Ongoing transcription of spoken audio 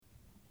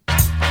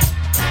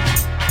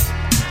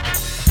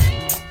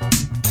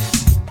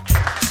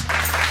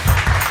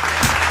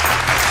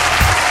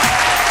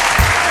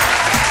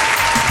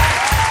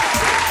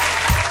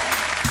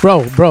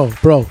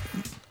bro,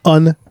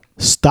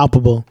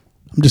 unstoppable.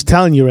 I'm just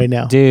telling you right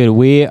now, dude.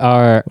 We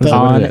are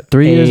on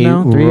 3 years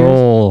now. 3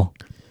 roll.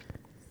 years?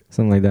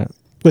 Something like that.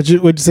 What'd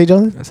you say,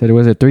 Jonathan? I said,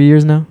 was it 3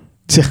 years now?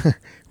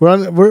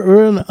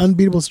 we're on an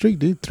unbeatable streak,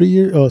 dude. 3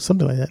 years,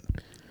 something like that.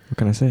 What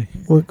can I say?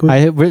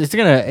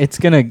 It's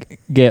gonna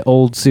get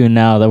old soon.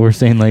 Now that we're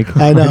saying like,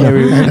 I know,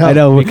 I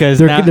know, because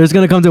there's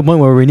gonna come to a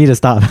point where we need to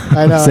stop.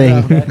 I know,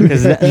 saying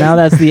because now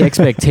that's the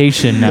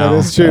expectation. Now that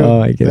is true.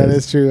 Oh, I get that it.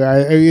 is true.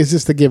 It's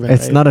just a given.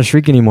 It's right? not a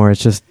streak anymore.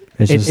 It's just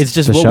what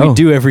show. we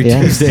do every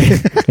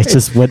Tuesday. It's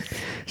just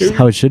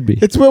how it should be.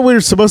 It's what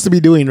we're supposed to be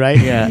doing, right?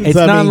 Yeah, it's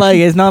not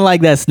like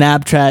that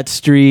Snapchat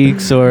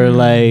streaks or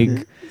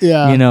like.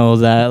 Yeah. You know,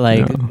 that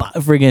like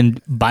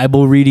friggin'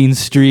 Bible reading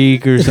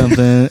streak or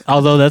something.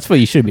 Although that's what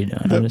you should be doing.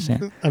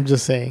 I'm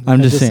just saying.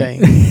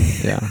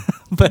 Yeah.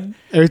 But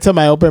every time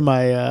I open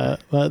my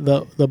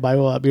the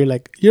Bible app,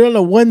 you're on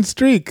a one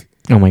streak.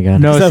 Oh my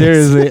God. No,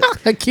 seriously.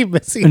 I keep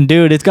missing.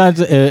 Dude,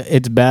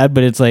 it's bad,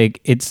 but it's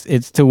like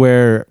it's to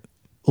where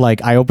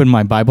like I open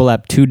my Bible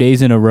app 2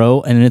 days in a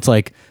row and it's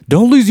like,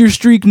 don't lose your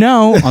streak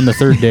now on the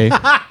third day.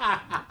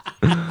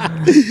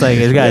 It's like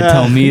it's gotta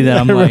tell me that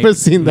I'm like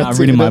not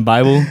reading my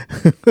Bible.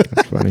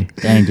 That's funny.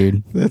 Dang,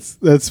 dude.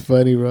 That's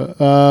funny,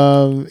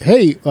 bro.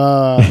 Hey,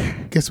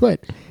 guess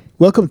what?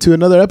 Welcome to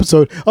another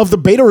episode of the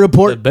Beta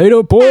Report. The Beta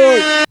Report.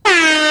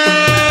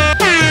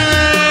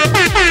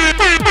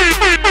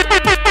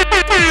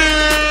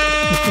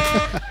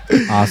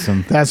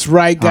 Awesome. That's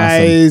right,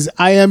 guys. Awesome.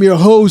 I am your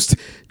host,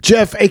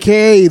 Jeff,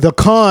 aka the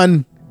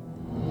Con.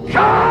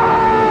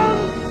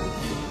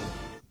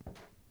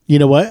 You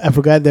know what? I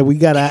forgot that we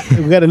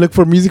gotta look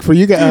for music for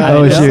you guys.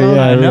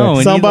 I know.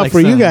 Soundbite for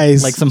you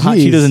guys, like some Hot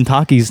Cheetos and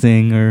Takis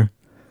thing, or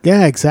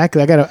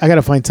exactly. I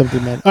gotta find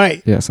something, man. All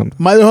right, something.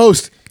 My other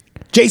host,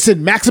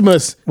 Jason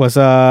Maximus. What's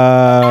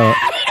up,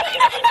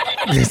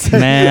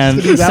 man?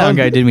 The sound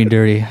guy did me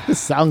dirty. The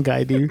sound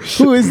guy, dude.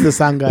 Who is the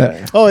sound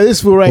guy?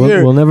 This fool right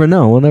here. We'll never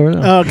know.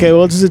 Okay,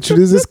 we'll just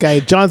introduce this guy,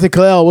 Jonathan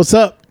Kalel. What's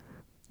up?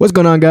 What's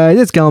going on, guys?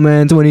 It's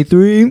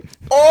Calman23.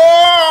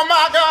 Oh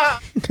my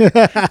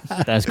God!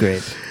 That's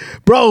great.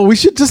 Bro, we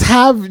should just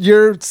have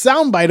your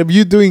soundbite of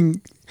you doing,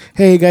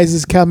 hey guys, this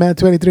is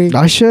Calman23.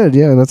 I should,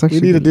 that's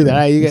actually. We need to do that. All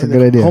right, you that's guys, a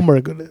good idea.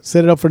 Homework.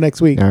 Set it up for next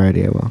week.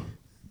 Alrighty, I will.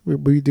 We'll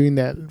be doing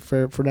that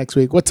for next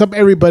week. What's up,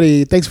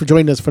 everybody? Thanks for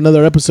joining us for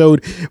another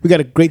episode. We got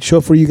a great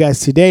show for you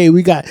guys today.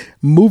 We got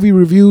movie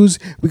reviews.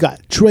 We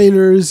got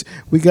trailers.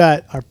 We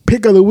got our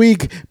pick of the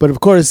week. But of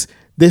course,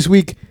 this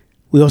week,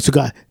 we also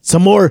got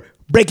some more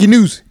breaking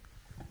news.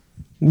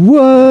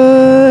 What?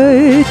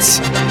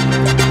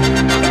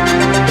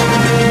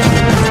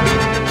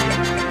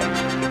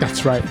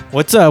 That's right.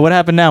 What's up? What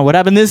happened now? What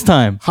happened this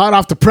time? Hot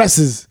off the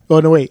presses. Oh,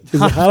 no, wait.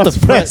 Is it hot off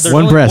the press? There's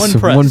One only press.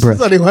 There's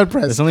only one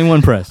press. There's only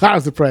one press. Hot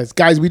off the press.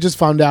 Guys, we just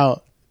found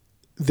out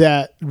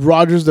that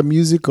Rogers the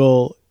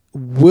Musical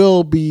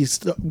will be...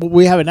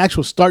 we have an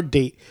actual start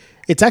date.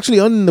 It's actually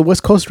on the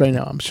West Coast right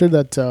now. I'm sure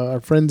that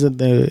our friends at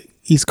the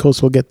East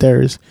Coast will get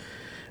theirs.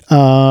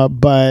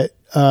 But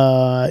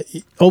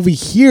over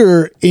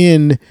here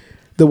in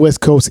the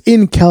West Coast,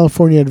 in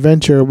California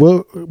Adventure,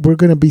 we're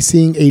going to be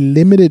seeing a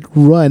limited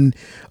run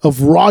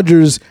of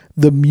Rogers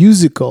the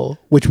Musical,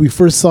 which we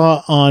first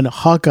saw on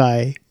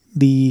Hawkeye,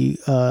 the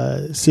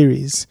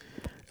series,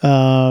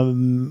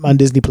 on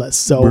Disney Plus.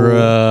 So,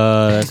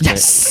 bruh, that's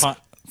yes, great.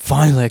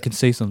 Finally, I can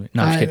say something.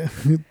 No, I'm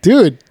just kidding.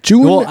 Dude,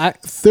 June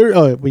 3rd.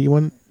 Oh, but you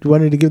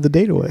wanted to give the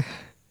date away?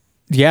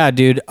 Yeah,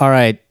 dude. All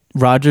right,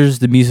 Rogers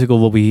the Musical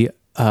will be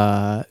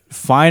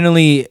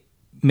finally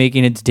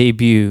making its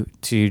debut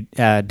to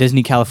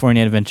Disney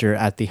California Adventure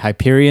at the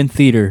Hyperion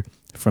Theater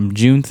from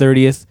June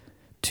 30th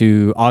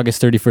to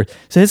August 31st.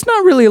 So it's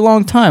not really a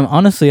long time,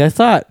 honestly. I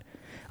thought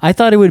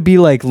it would be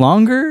like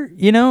longer,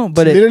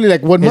 but it's literally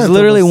like 1 month. It's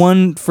literally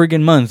one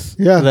friggin' month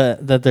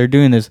that they're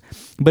doing this.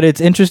 But it's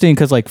interesting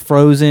because like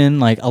Frozen,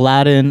 like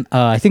Aladdin,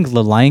 I think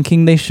The Lion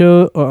King they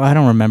show, or I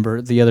don't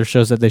remember the other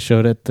shows that they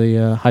showed at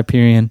the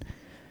Hyperion.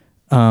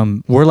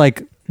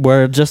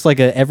 We're just like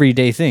a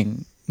everyday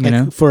thing.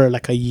 For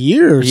like a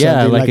year or something.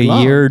 Yeah, like a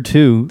year or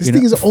two. This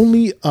thing is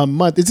only a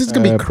month. This is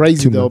going to be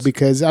crazy, though,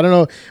 because I don't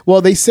know.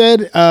 Well, they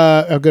said,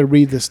 I'm going to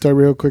read the story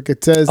real quick.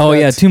 It says...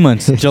 2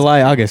 months.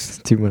 July,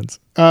 August. 2 months.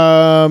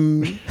 Oh,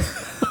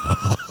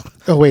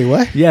 wait,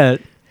 what? Yeah.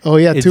 Oh,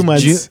 yeah, 2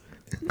 months.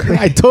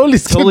 I totally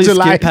skipped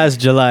July. Skipped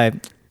past July.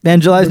 Man,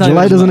 July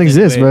doesn't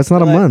exist, bro. It's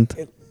not a month.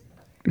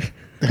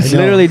 It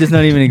literally does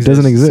not even exist.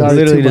 Doesn't exist. Sorry,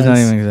 literally does not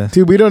even exist.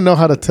 Dude, we don't know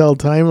how to tell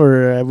time,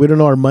 or we don't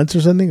know our months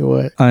or something, or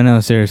what? I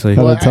know, seriously.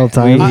 How to tell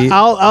time?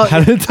 How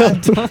to tell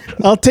time?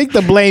 I'll take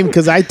the blame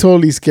because I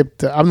totally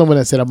skipped. I'm the one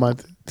that said a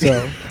month,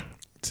 so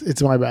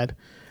it's my bad.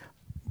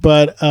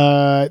 But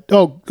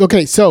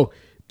okay. So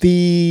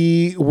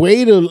the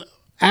way to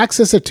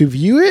access it, to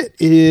view it,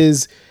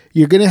 is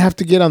you're gonna have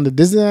to get on the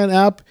Disneyland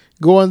app,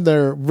 go on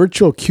their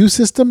virtual queue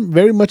system,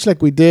 very much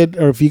like we did,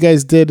 or if you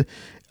guys did.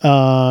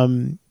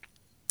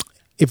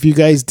 If you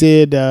guys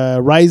did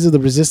Rise of the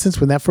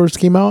Resistance when that first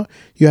came out,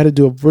 you had to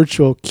do a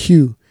virtual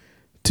queue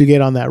to get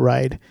on that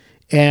ride.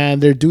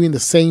 and they're doing the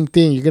same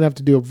thing. You're gonna have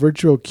to do a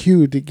virtual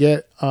queue to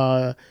get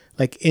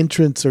like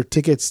entrance or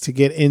tickets to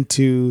get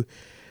into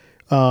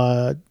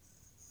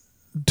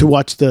to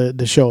watch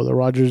the show, the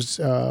Rogers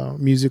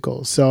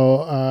musical.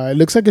 So it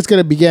looks like it's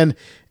going to begin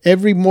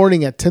every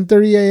morning at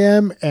 10:30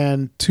 a.m.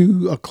 and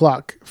 2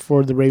 o'clock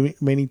for the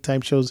remaining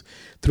time shows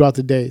throughout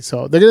the day.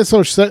 So they're going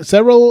to show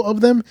several of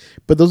them,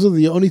 but those are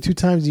the only 2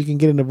 times you can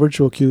get in a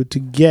virtual queue to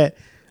get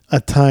a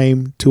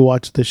time to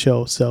watch the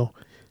show. So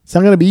it's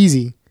not going to be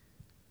easy.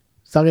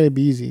 It's not going to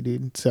be easy,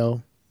 dude.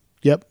 So,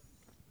 yep.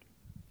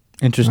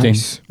 Interesting.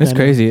 Nice. That's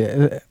crazy.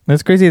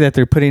 That's crazy that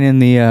they're putting in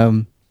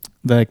the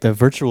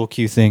virtual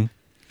queue thing.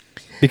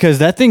 Because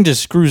that thing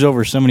just screws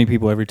over so many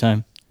people every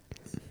time.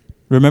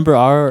 Remember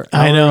our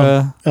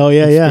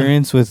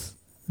experience with...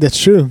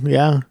 That's true,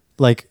 yeah.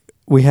 Like,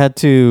 we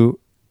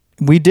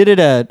did it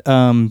at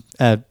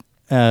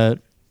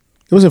it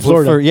was in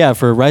Florida.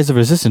 For Rise of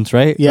Resistance,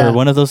 right? Yeah. Or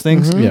one of those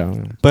things. Mm-hmm.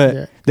 Yeah.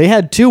 But they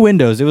had 2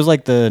 windows. It was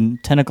like the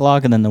 10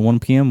 o'clock and then the 1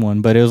 p.m.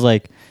 one. But it was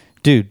like,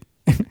 dude,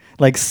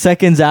 like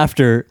seconds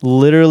after,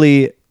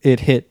 literally it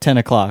hit 10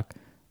 o'clock.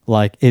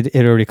 Like it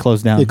already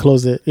closed down. They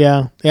closed it.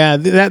 Yeah.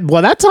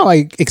 That's how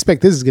I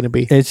expect this is going to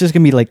be. It's just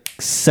going to be like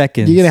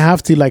seconds. You're going to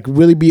have to like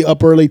really be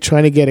up early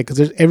trying to get it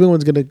because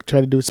everyone's going to try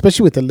to do it,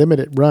 especially with the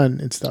limited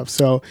run and stuff.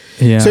 So,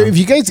 So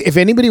if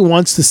anybody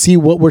wants to see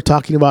what we're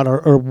talking about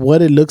or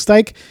what it looks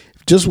like,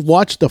 just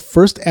watch the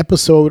first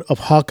episode of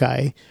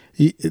Hawkeye.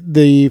 In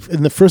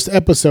the first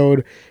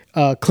episode,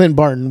 Clint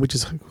Barton,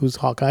 who's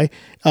Hawkeye,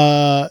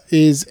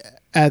 is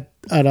at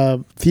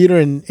a theater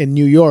in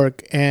New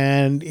York,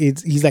 and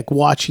he's like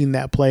watching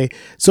that play.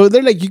 So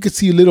they're like, you could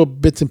see little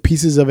bits and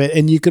pieces of it,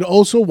 and you could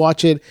also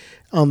watch it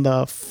on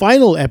the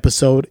final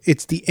episode.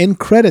 It's the end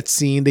credits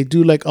scene. They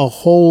do like a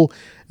whole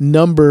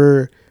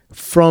number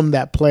from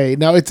that play.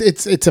 Now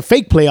it's a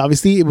fake play.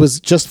 Obviously, it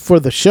was just for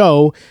the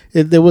show.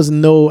 There was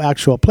no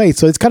actual play,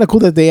 so it's kind of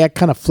cool that they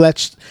kind of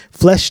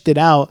fleshed it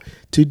out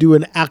to do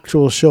an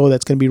actual show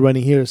that's going to be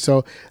running here.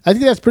 So I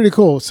think that's pretty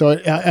cool. So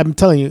I'm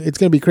telling you, it's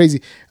going to be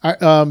crazy.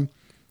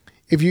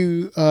 If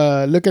you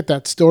look at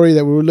that story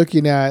that we were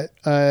looking at,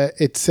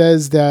 it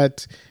says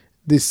that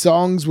the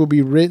songs will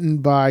be written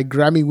by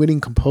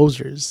Grammy-winning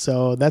composers.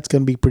 So that's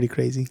going to be pretty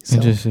crazy. So,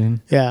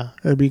 interesting. Yeah,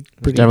 it'd be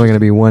pretty. Definitely going to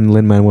be one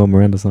Lin-Manuel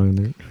Miranda song in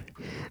there.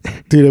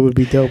 Dude, it would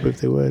be dope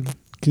if they would.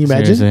 Can you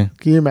imagine? Seriously.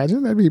 Can you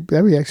imagine? That'd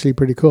be actually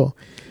pretty cool.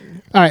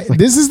 All right,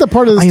 this is the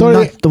part of the story. I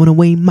am not throwing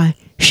away my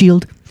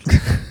shield.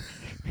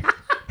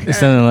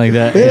 Something like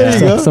that. There Yeah. you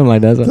go. Something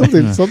like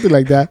that. Something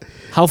like that.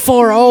 How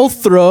far I'll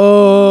throw.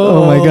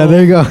 Oh my God,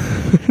 there you go.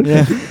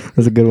 Yeah.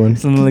 That's a good one.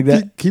 Something like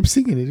that. Keep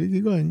singing it.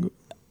 Keep going.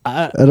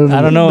 I don't know.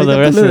 I don't know Make the up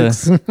rest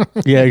lyrics. of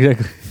the... Yeah,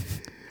 exactly.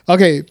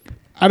 Okay,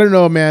 I don't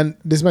know, man.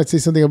 This might say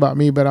something about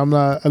me, but I'm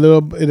a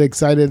little bit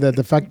excited that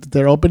the fact that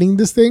they're opening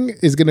this thing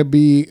is going to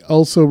be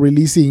also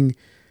releasing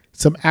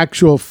some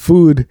actual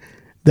food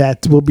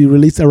that will be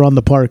released around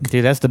the park.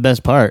 Dude, that's the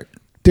best part.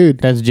 Dude,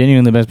 That's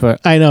genuinely the best part.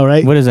 I know,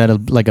 right? What is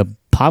that? Like a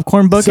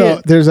popcorn bucket?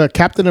 So there's a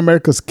Captain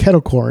America's kettle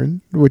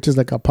corn, which is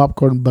like a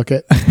popcorn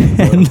bucket.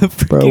 And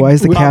the Bro, why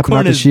is the cap popcorn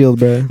not the is- shield,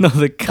 bro? No,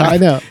 the I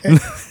know.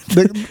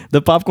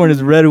 the popcorn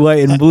is red, white,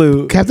 and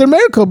blue. Captain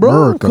America, bro.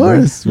 America, of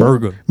course.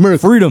 Burger.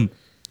 Mirth.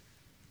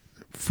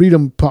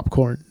 Freedom.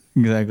 Popcorn.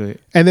 Exactly.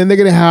 And then they're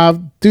going to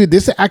have, dude,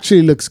 this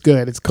actually looks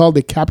good. It's called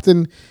the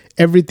Captain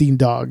Everything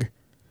Dog.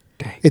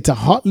 Dang. It's a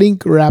hot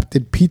link wrapped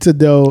in pizza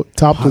dough,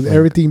 topped with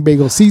everything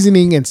bagel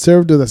seasoning, and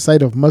served with a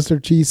side of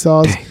mustard cheese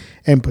sauce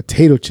and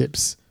potato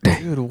chips.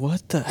 Dude,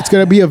 what the... It's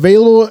going to be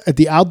available at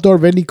the outdoor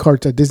vending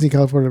carts at Disney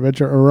California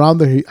Adventure around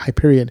the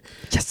Hyperion.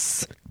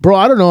 Yes. Bro,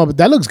 I don't know, but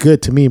that looks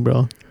good to me,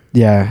 bro.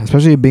 Yeah,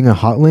 especially being a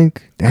hot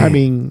link. Dang. I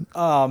mean,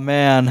 Oh,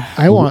 man.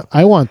 I want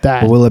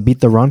that. But will it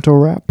beat the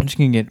Ronto wrap? I'm just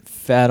going to get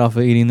fat off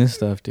of eating this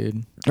stuff,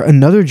 dude.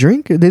 Another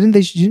drink? Didn't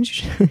they?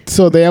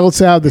 So they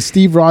also have the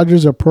Steve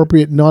Rogers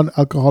appropriate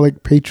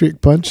non-alcoholic Patriot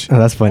Punch. Oh,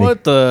 that's funny.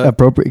 What the...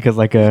 Appropriate because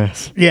like Yeah,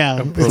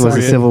 it was a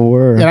Appropriate. Civil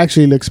War. it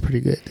actually looks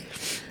pretty good.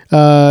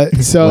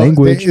 So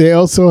Language. they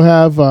also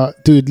have,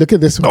 dude, look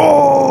at this one.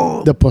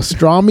 Oh! The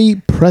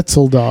pastrami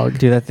pretzel dog.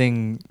 Dude, that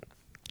thing...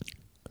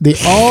 The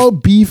all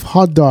beef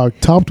hot dog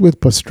topped with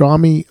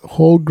pastrami,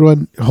 whole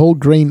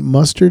grain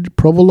mustard,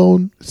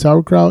 provolone,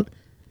 sauerkraut,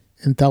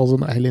 and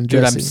Thousand Island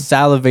Dude, I'm dressing.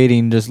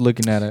 salivating just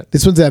looking at it.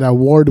 This one's at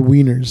Award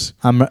Wieners.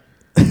 I'm...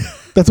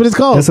 That's what it's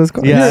called. That's what it's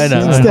called. Yeah, Yes, I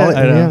know. it's that-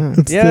 I know.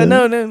 It's Yeah,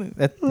 the- no.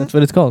 That's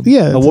what it's called.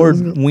 Yeah, it's- Award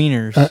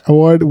wieners.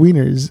 Award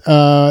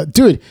Wieners.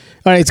 Dude,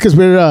 all right, it's because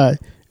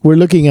we're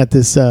looking at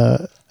this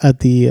at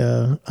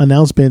the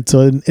announcement. So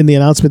in the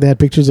announcement, they had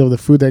pictures of the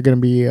food they're going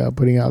to be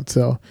putting out.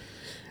 So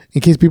in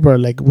case people are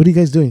like, "What are you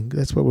guys doing?"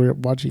 That's what we're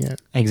watching at.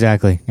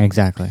 Exactly.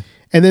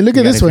 And then look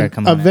You at this gotta one: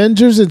 come on it.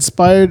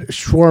 Avengers-inspired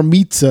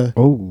shawarmitza.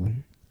 Oh,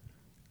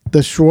 The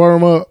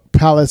shawarma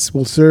palace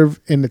will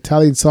serve an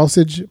Italian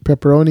sausage,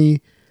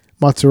 pepperoni,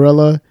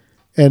 mozzarella,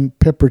 and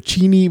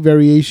peppercini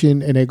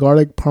variation, and a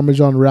garlic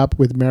parmesan wrap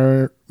with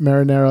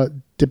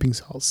marinara dipping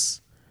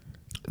sauce.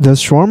 the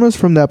shawarmas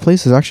from that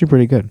place is actually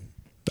pretty good.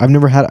 I've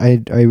never had.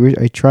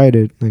 I tried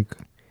it. Like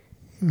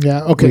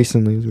Yeah. Okay.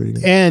 Recently, it was really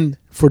good. And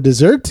for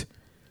dessert,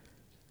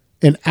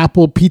 an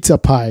apple pizza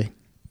pie.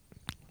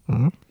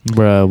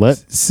 Bruh, what?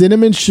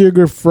 Cinnamon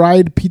sugar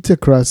fried pizza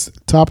crust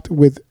topped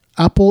with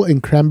apple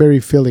and cranberry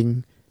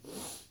filling.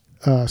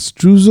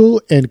 Streusel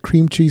and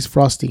cream cheese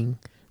frosting,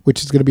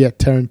 which is going to be at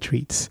Terran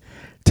Treats.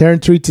 Terran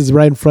Treats is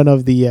right in front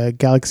of the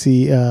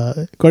Galaxy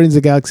Guardians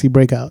of the Galaxy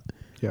Breakout.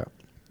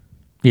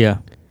 Yeah.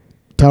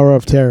 Tower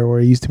of Terror, where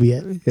it used to be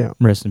at. Yeah.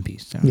 Rest in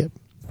peace. Yeah. Yep.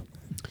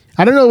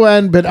 I don't know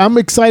when, but I'm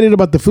excited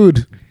about the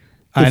food.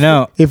 I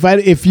know. If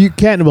I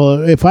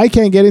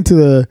can't get into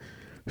the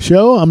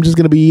show, I'm just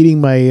gonna be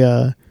eating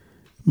my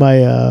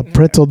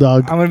pretzel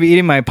dog. I'm gonna be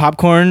eating my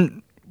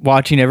popcorn,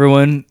 watching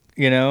everyone,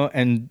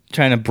 and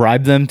trying to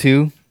bribe them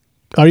too.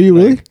 Are you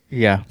really?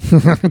 Yeah. To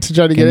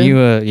try to get Can in? you?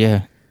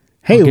 Yeah.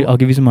 Hey, I'll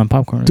give you some of my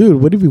popcorn,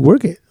 dude, what if we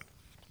work it?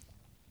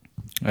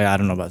 Yeah, I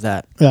don't know about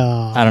that.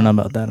 I don't know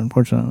about that,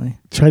 unfortunately.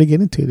 Try to get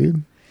into it,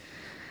 dude.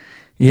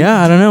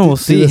 Yeah, I don't know. We'll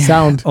Do see. the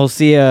sound. We'll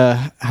see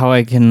how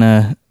I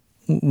can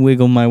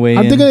wiggle my way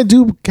Aren't in. they gonna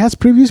do cast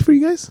previews for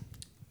you guys?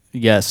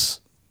 Yes.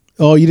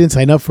 Oh, you didn't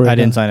sign up for it. I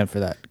didn't huh? sign up for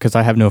that because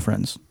I have no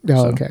friends. Oh,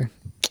 so okay.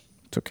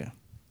 It's okay.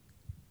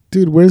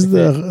 Dude, where's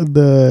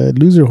the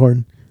loser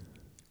horn?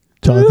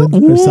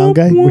 Jonathan, our sound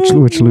guy.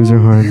 Which loser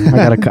horn?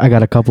 I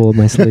got a couple of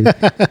my sleeve.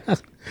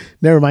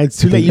 Never mind. It's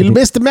too late. You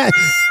missed the match.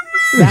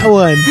 That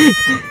one.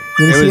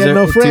 You had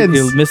no friends.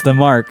 You missed the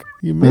mark.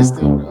 You missed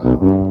it.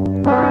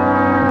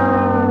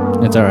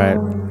 It's all right.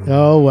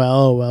 Oh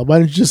well. Why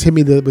don't you just hit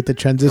me with the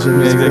transition?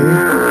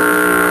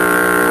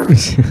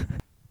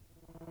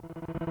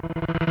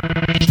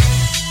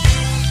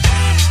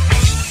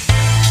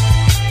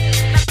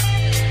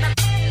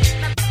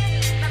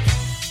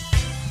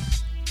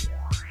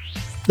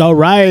 All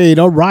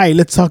right.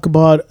 Let's talk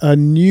about a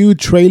new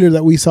trailer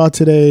that we saw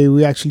today.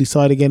 We actually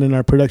saw it again in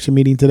our production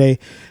meeting today,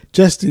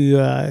 just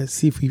to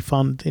see if we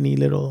found any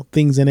little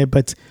things in it.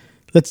 But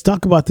let's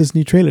talk about this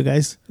new trailer,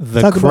 guys.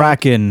 The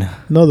Kraken.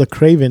 The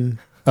Kraven.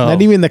 Oh.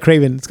 Not even the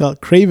Kraven. It's called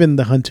Kraven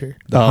the Hunter.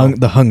 The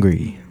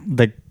hungry.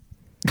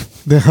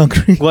 The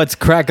hungry. What's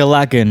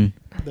crack-a-lackin'?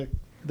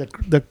 The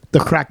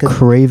Kraken.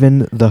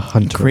 Kraven the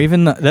Hunter.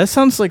 Kraven. That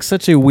sounds like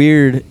such a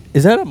weird.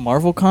 Is that a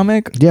Marvel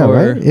comic? Yeah,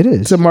 right. It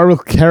is. It's a Marvel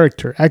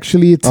character.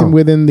 Actually, it's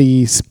within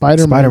the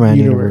Spider-Man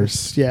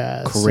universe.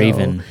 Yeah.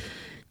 Kraven. So,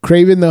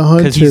 Kraven the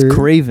Hunter. Because he's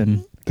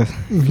Kraven.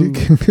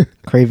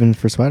 Kraven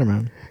for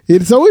Spider-Man.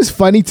 It's always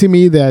funny to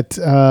me that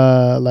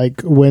like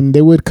when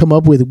they would come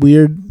up with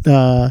weird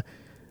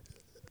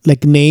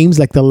like names,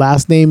 like the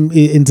last name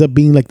ends up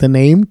being like the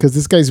name, because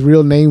this guy's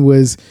real name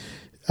was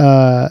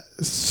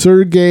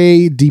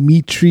Sergei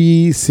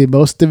Dmitry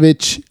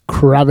Simostovich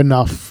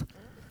Kravenov.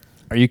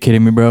 Are you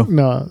kidding me, bro?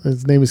 No,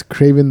 his name is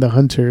Kraven the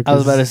Hunter. I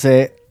was about to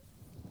say,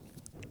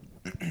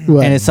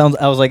 What? and it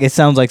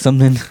sounds like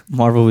something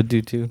Marvel would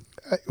do too.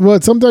 Well,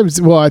 sometimes,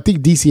 I think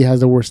DC has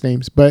the worst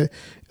names, but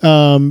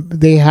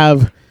they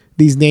have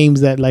these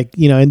names that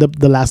end up,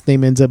 the last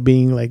name ends up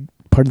being like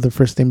part of the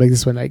first name, like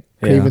this one, like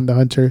Kraven the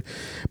Hunter.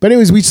 But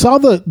anyways, we saw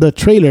the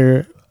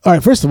trailer. All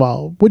right, first of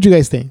all, what'd you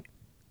guys think?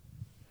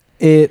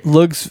 It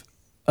looks.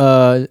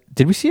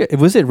 Did we see it?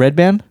 Was it Red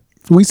Band?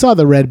 We saw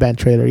the Red Band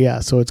trailer,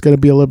 yeah. So it's going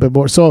to be a little bit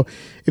more. So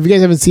if you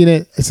guys haven't seen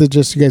it, I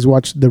suggest you guys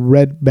watch the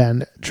Red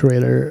Band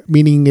trailer,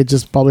 meaning it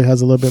just probably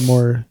has a little bit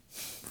more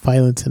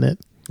violence in it.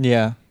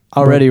 Yeah.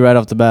 Already right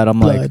off the bat, I'm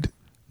Blood. like,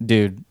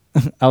 dude.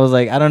 I was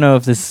like, I don't know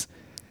if this.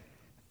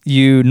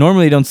 You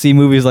normally don't see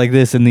movies like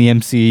this in the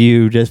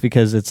MCU just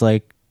because it's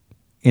like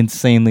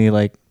insanely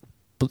like.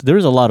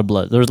 There's a lot of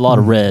blood. There's a lot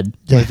of red.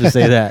 Let's just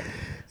say that.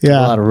 Yeah.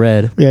 A lot of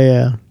red.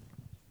 Yeah.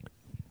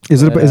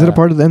 Is it a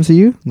part of the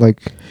MCU?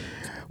 Like,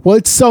 well,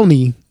 it's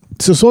Sony.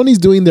 So Sony's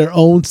doing their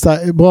own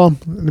style. Well,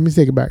 let me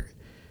take it back.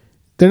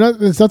 They're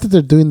not. It's not that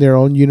they're doing their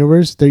own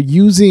universe. They're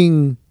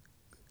using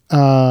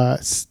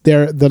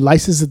the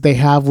license that they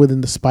have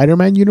within the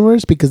Spider-Man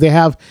universe, because they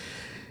have,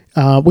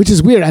 which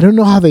is weird. I don't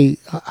know how they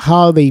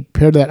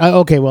paired that.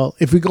 Okay, well,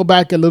 if we go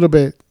back a little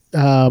bit,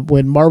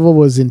 when Marvel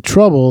was in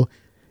trouble,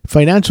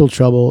 financial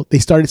trouble, they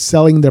started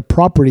selling their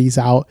properties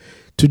out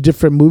to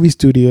different movie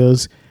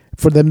studios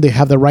for them to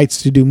have the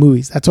rights to do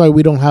movies. That's why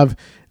we don't have.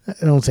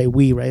 I don't say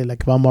we, right?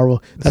 Like about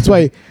Marvel. That's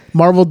why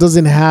Marvel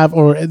doesn't have,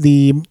 or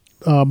the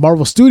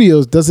Marvel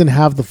Studios doesn't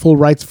have the full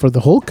rights for the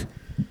Hulk.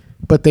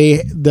 But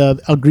the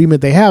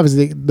agreement they have is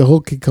the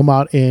Hulk can come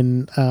out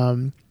in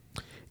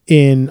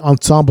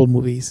ensemble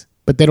movies,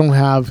 but they don't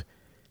have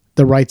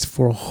the rights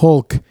for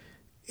Hulk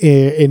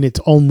in its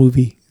own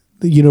movie.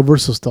 The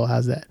Universal still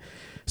has that.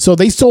 So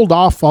they sold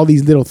off all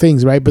these little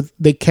things, right? But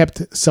they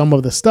kept some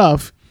of the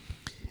stuff.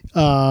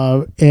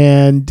 Or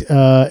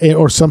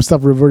some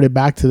stuff reverted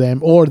back to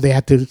them, or they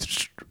had to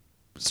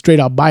straight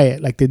out buy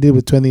it, like they did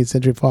with 20th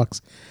Century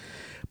Fox.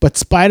 But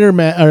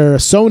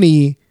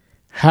Sony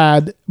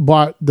had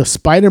bought the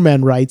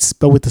Spider-Man rights,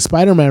 but with the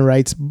Spider-Man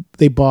rights,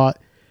 they bought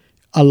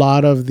a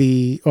lot of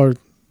they have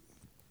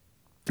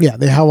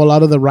a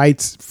lot of the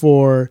rights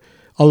for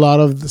a lot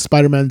of the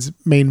Spider-Man's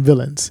main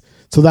villains.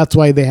 So that's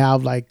why they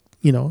have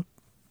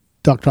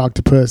Doctor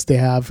Octopus. They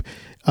have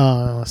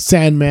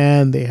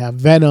Sandman. They have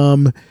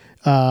Venom.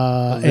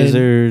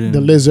 And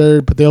the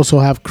lizard, but they also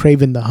have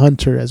Kraven the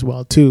Hunter as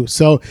well too.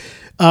 So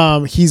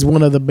he's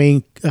one of the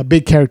main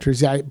big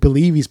characters. I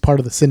believe he's part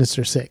of the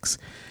Sinister Six.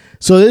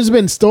 So there's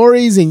been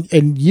stories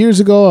and years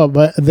ago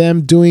about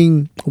them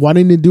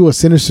wanting to do a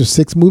Sinister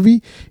Six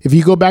movie. If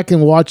you go back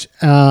and watch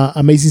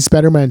Amazing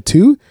Spider-Man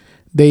 2,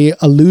 they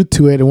allude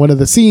to it in one of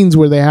the scenes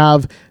where they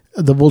have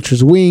the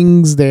Vulture's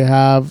wings, they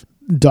have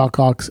Doc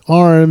Ock's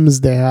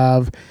arms, they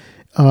have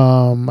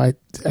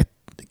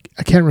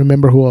I can't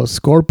remember who else,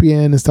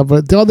 Scorpion and stuff,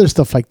 but the other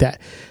stuff like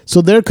that.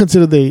 So they're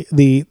considered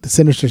the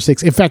Sinister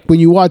Six. In fact, when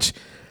you watch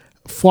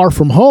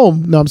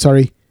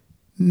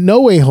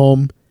No Way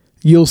Home,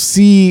 you'll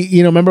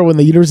see, remember when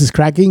the universe is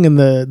cracking and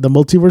the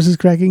multiverse is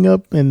cracking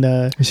up, and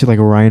you see like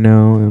a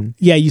Rhino. And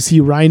you see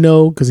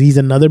Rhino because he's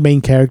another main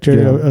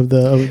character of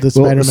the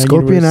Spider-Man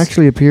Scorpion universe.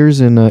 actually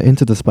appears in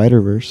Into the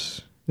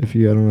Spider-Verse. I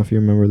don't know if you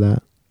remember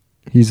that.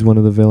 He's one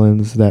of the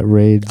villains that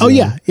raids. Oh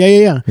yeah.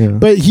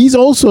 But he's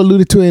also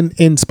alluded to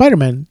in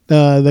Spider-Man.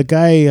 The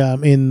guy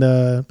in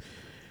the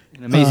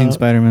Amazing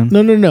Spider-Man.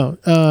 No.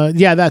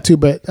 That too.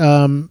 But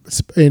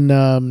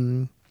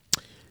in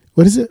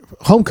what is it?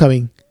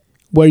 Homecoming,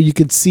 where you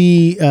can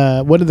see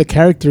one of the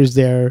characters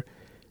there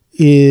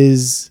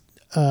is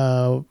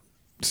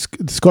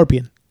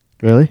Scorpion.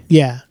 Really?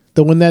 Yeah,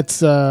 the one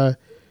that's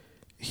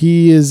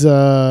he is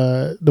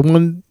the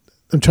one.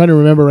 I'm trying to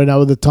remember right now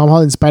where the Tom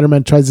Holland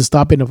Spider-Man tries to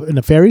stop in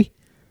a ferry.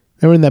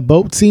 Remember in that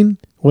boat scene?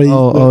 Where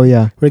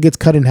it gets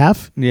cut in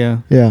half?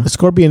 Yeah. The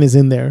Scorpion is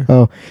in there.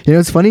 Oh,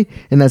 it's funny?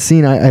 In that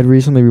scene, I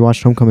recently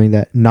rewatched Homecoming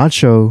that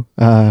Nacho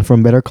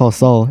from Better Call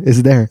Saul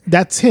is there.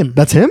 That's him.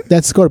 That's him?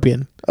 That's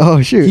Scorpion.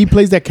 Oh, shoot. He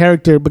plays that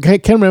character, but I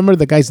can't remember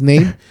the guy's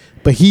name,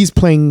 but he's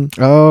playing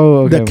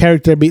the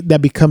character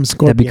that becomes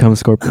Scorpion.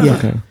 Yeah.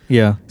 Okay.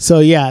 Yeah.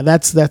 So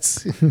that's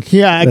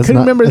I couldn't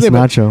remember the name.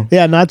 Nacho.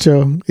 Yeah,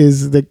 Nacho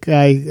is the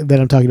guy that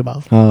I'm talking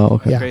about. Oh,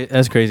 okay. Yeah.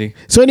 That's crazy.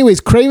 So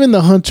anyways, Kraven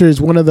the Hunter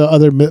is one of the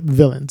other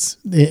villains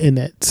in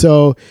it.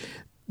 So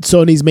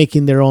Sony's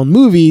making their own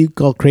movie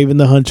called Kraven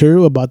the Hunter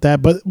about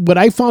that. But what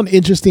I found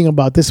interesting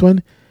about this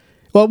one,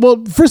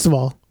 well, first of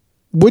all,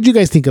 what do you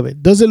guys think of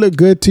it? Does it look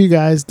good to you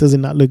guys? Does it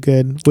not look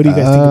good? What do you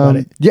guys think about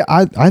it? Yeah,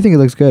 I think it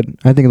looks good.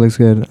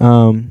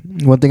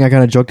 One thing I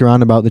kind of joked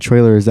around about the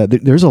trailer is that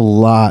there's a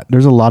lot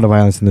of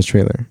violence in this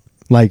trailer,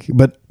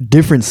 but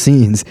different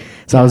scenes.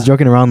 So I was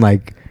joking around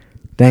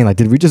dang,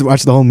 did we just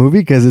watch the whole movie?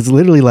 Because it's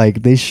literally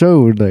they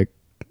showed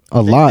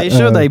a lot. They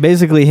showed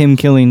him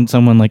killing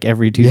someone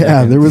every 2 seconds.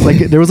 Yeah,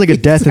 there was a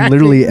death in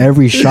literally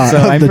every shot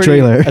of the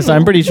trailer. So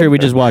I'm pretty sure we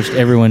just watched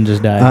everyone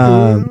just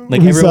die.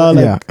 We saw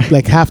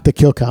half the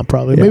kill count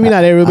probably. Yeah, maybe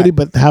not everybody,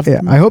 but half.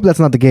 Yeah, I hope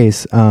that's not the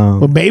case.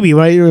 Well, maybe,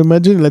 right? You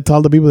imagine let's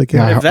all the people that kill.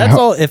 Yeah,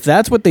 if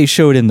that's what they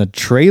showed in the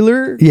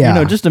trailer,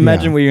 just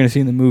imagine what you're gonna see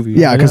in the movie.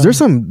 Yeah, because there's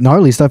some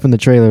gnarly stuff in the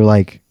trailer.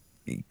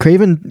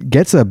 Craven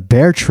gets a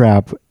bear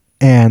trap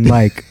and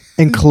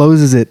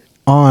encloses it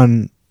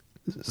on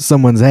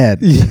someone's head.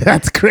 Yeah,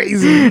 that's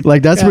crazy.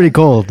 That's pretty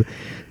cold.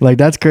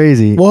 That's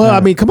crazy. Well, I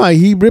mean, come on,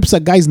 he rips a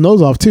guy's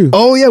nose off too.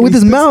 Oh yeah, with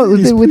his mouth,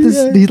 he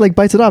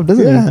bites it off,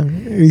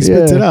 doesn't he? He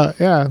spits it out.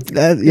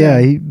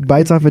 Yeah, he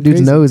bites off a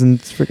dude's nose and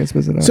freaking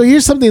spits it out. So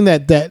here's something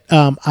that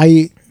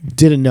I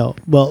didn't know.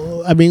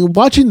 Well, I mean,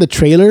 watching the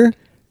trailer,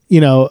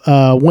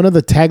 one of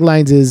the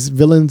taglines is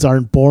 "Villains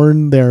aren't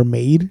born, they're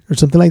made," or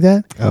something like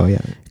that. Oh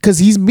yeah, because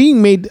he's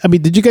being made. I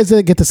mean, did you guys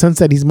get the sense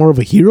that he's more of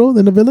a hero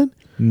than a villain?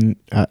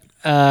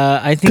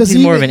 I think he's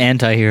more of an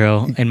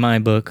anti-hero in my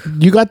book.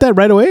 You got that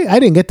right away? I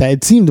didn't get that.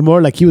 It seemed more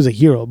like he was a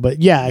hero,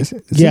 but yeah. It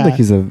seems like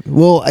he's I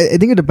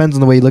think it depends on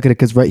the way you look at it,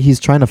 because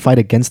he's trying to fight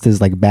against his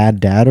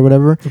bad dad or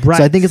whatever. Right.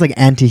 So I think it's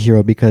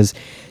anti-hero because,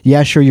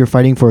 yeah, sure, you're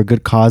fighting for a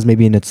good cause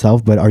maybe in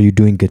itself, but are you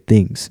doing good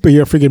things? But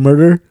you're a freaking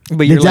murderer?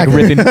 But you're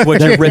ripping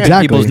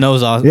people's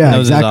noses off.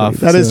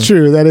 That is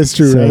true. That is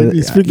true, right?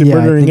 He's freaking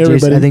murdering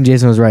everybody. I think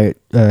Jason was right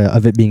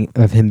of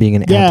him being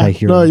an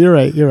anti-hero. No, you're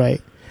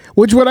right.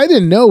 Which what I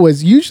didn't know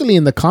was usually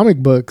in the comic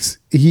books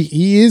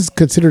he is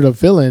considered a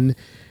villain,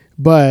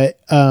 but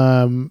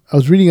I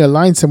was reading a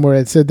line somewhere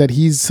that said that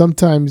he's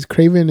sometimes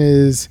Kraven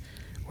is.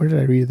 Where did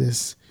I read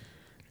this?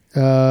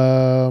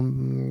 Though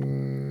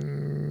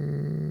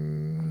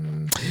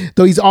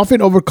he's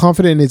often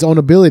overconfident in his own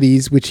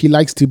abilities, which he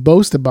likes to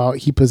boast about,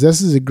 he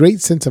possesses a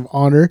great sense of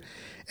honor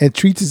and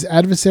treats his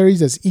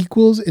adversaries as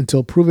equals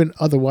until proven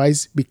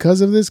otherwise.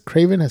 Because of this,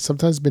 Kraven has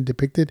sometimes been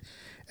depicted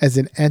as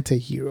an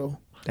anti-hero.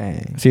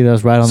 Dang. See, that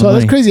was right on the money. So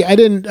that's crazy. I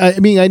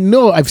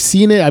know I've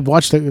seen it. I've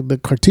watched the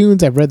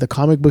cartoons. I've read the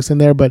comic books in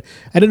there, but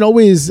I didn't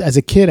always, as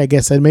a kid, I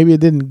guess, maybe I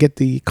didn't get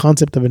the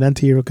concept of an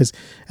anti-hero because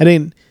I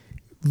didn't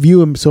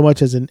view him so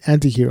much as an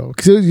anti-hero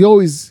because he was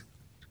always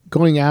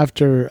going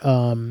after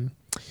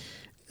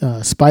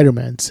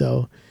Spider-Man.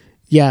 So,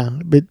 yeah,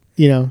 but,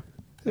 It'll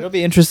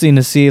be interesting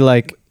to see,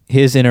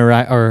 his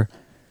or,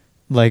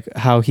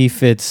 how he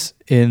fits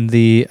in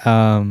the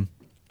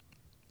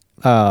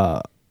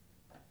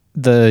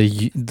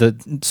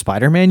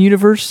Spider-Man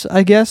universe,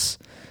 I guess.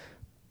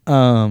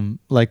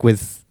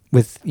 With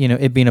with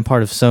it being a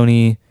part of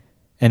Sony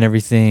and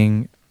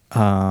everything,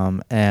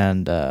 and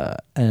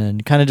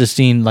kind of just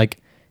seeing like,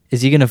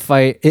 is he gonna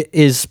fight?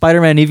 Is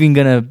Spider-Man even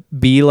gonna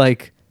be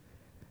like,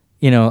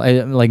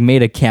 like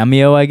made a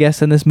cameo, I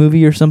guess, in this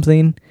movie or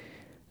something?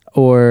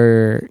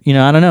 Or I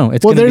don't know.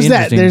 It's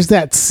there's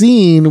that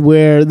scene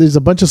where there's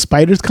a bunch of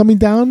spiders coming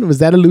down. Was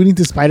that alluding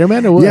to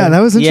Spider-Man or what? Yeah,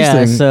 that was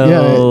interesting. Yeah,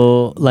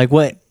 so like,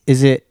 what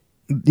is it?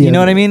 You know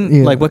what I mean?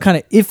 Yeah. Like, what kind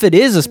of? If it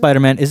is a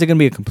Spider-Man, is it going to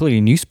be a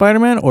completely new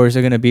Spider-Man, or is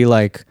it going to be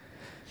like?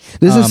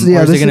 Is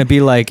it going to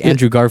be like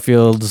Andrew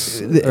Garfield's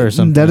or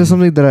something? That is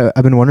something that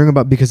I've been wondering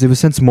about, because it was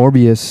since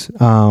Morbius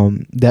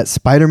that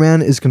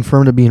Spider-Man is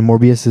confirmed to be in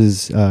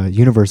Morbius's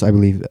universe, I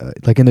believe.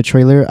 Like in the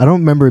trailer, I don't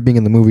remember it being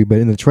in the movie, but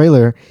in the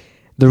trailer,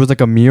 there was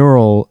like a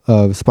mural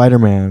of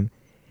Spider-Man,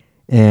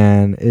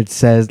 and it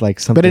says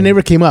like something. But it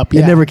never came up.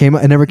 Yeah. It never came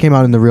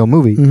out in the real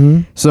movie.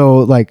 Mm-hmm. So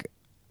like,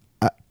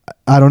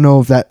 I don't know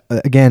if that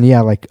again,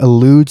 like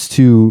alludes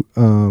to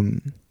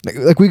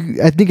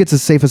I think it's a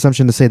safe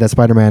assumption to say that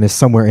Spider-Man is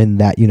somewhere in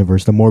that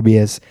universe, the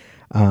Morbius,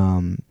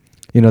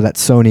 that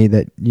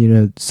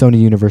Sony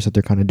universe that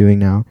they're kind of doing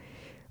now.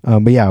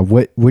 But yeah,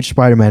 which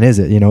Spider-Man is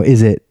it?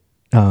 Is it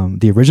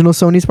the original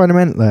Sony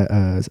Spider-Man,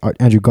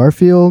 Andrew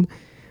Garfield,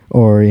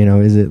 or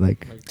is it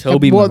like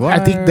Tobey Maguire? I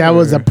think that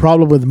was a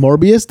problem with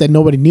Morbius that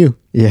nobody knew.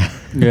 Yeah.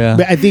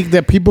 But I think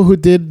that people who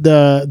did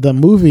the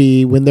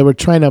movie, when they were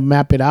trying to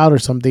map it out or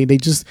something, they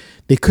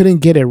couldn't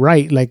get it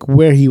right, like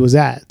where he was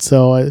at.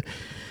 So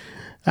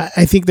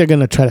I think they're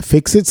gonna try to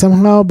fix it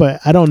somehow,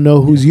 but I don't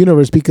know whose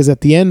universe, because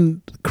at the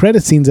end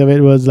credit scenes of it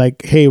was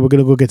like, hey, we're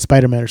gonna go get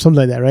Spider-Man or something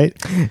like that, right?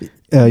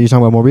 You're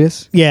talking about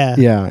Morbius? Yeah.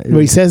 Yeah.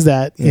 Where he says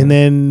that, and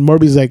then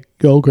Morbius is like,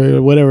 okay,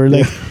 or whatever.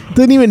 Like,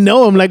 didn't even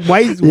know him. Like, why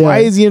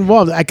is he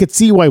involved? I could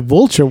see why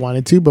Vulture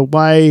wanted to, but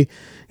why,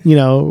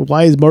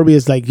 why is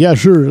Morbius like, yeah,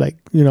 sure, like,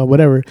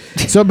 whatever.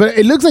 So, but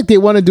it looks like they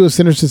want to do a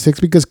Sinister Six,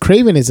 because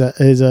Kraven is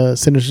a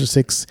Sinister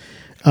Six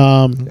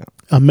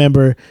a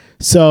member.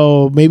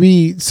 So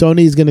maybe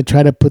Sony is going to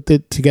try to put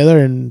it together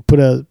and put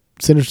a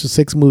Sinister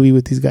Six movie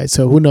with these guys.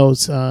 So who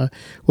knows?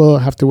 We'll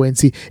have to wait and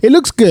see. It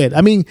looks good.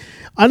 I mean,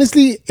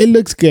 honestly, it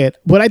looks good.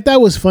 What I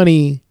thought was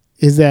funny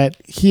is that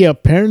he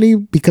apparently,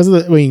 because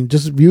of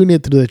just viewing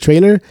it through the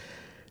trailer,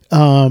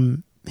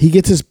 he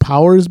gets his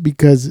powers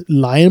because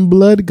lion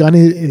blood got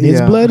in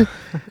his blood.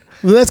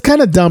 Well, that's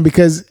kind of dumb,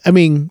 because I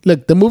mean,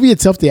 look, the movie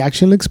itself, the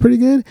action looks pretty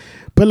good,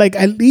 but like,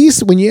 at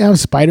least when you have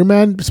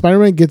Spider-Man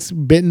gets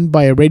bitten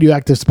by a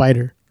radioactive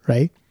spider,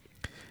 right?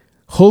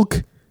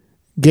 Hulk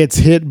gets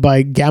hit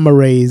by gamma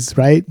rays,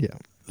 right? Yeah.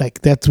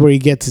 Like, that's where he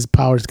gets his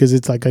powers, because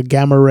it's like a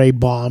gamma ray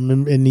bomb,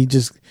 and he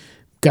just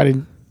got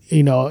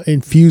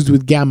infused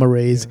with gamma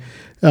rays.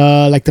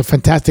 Yeah. Like the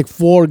Fantastic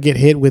Four get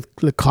hit with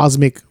the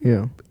cosmic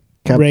ray.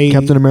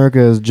 Captain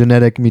America's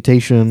genetic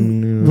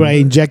mutation, right,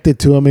 injected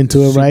to him into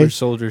it, right? Super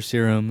soldier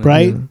serum,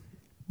 right? Yeah.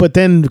 But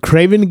then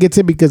Kraven gets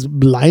it because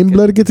lion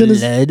blood gets in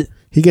his.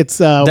 He gets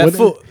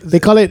they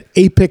call it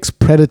apex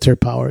predator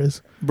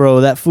powers.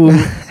 Bro, that fool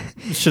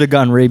should have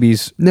gotten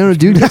rabies. No,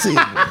 dude.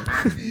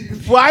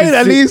 Why?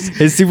 At least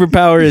his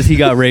superpower is he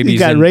got rabies. He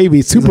got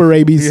rabies, super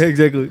rabies. Yeah,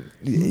 exactly.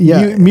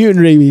 Yeah,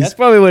 mutant rabies. That's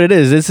probably what it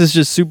is. This is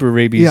just super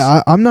rabies.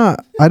 Yeah, I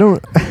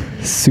don't.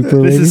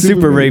 Super this rabies. Is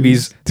super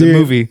rabies. Dude, the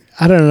movie.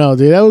 I don't know,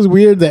 dude. That was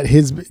weird that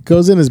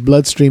goes in his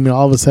bloodstream and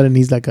all of a sudden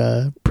he's like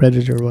a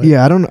predator. Or what?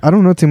 Yeah, I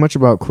don't know too much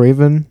about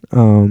Kraven,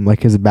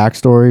 like his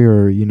backstory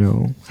or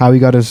how he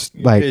got his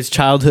his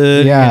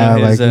childhood. Yeah,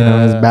 his,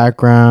 his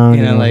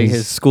background. Like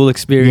his school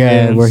experience.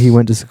 Yeah, where he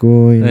went to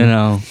school.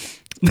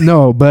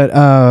 No, but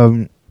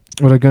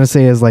what I'm gonna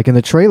say is, like, in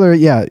the trailer,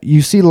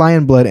 you see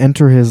lion blood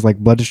enter his like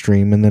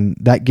bloodstream, and then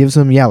that gives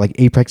him like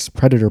apex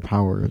predator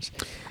powers.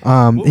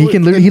 He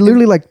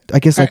literally like, I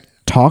guess, like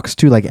talks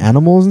to like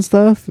animals and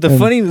stuff.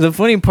 The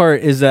funny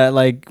part is that,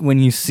 like, when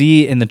you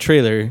see in the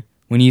trailer,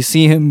 when you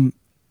see him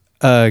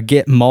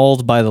get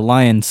mauled by the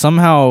lion,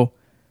 somehow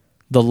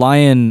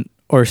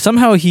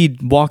he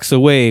walks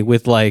away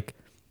with like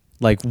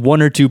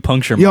one or two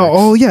puncture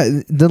marks.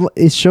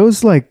 It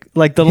shows like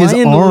the his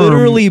lion arm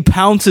literally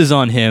pounces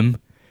on him,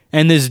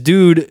 and this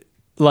dude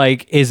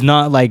like is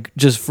not like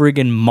just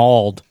friggin'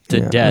 mauled to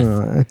death.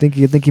 I think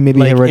he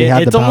maybe already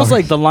had the power. It's almost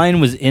like the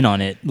lion was in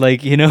on it,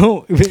 like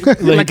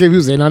like he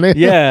was in on it.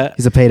 Yeah,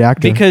 he's a paid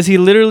actor because it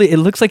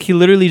looks like he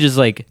literally just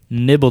like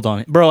nibbled on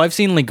it. Bro, I've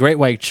seen like great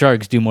white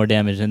sharks do more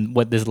damage than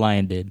what this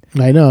lion did.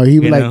 I know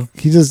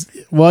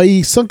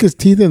he sunk his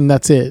teeth in and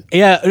that's it.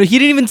 Yeah, he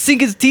didn't even sink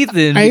his teeth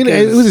in.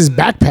 It was his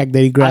backpack that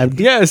he grabbed.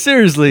 Yeah,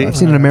 seriously. I've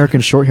seen an American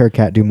short hair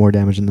cat do more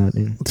damage than that.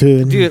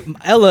 Dude,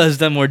 Ella has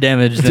done more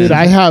damage. Dude,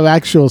 I have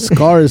actual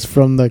scars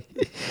from the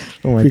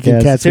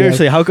freaking cats.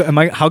 Seriously, how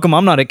come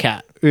I'm not a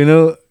cat?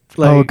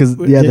 Like, because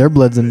their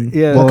blood's in.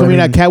 Yeah, how come you're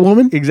not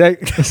Catwoman?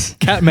 Exactly.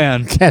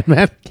 Catman.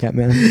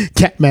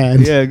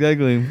 Yeah,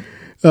 exactly.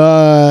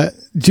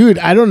 Dude,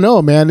 I don't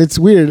know, man. It's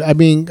weird. I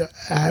mean,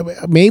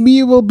 maybe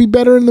it will be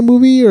better in the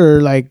movie,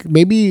 or like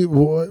maybe.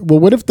 Well,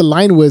 what if the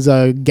lion was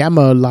a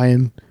gamma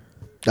lion?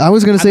 I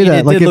was gonna say I mean, that.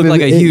 it like did if look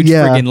like a huge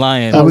freaking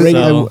lion. I was,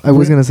 so- I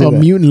was gonna say a that.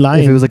 mutant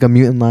lion. If it was like a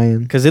mutant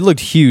lion, because it looked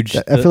huge.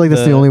 I feel like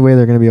that's the only way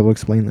they're gonna be able to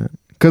explain that.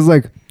 Because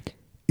like,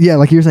 yeah,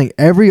 like you were saying,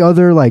 every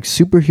other like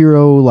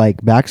superhero like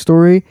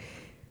backstory,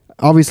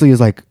 obviously is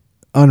like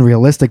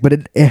unrealistic, but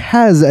it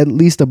has at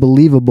least a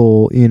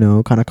believable, you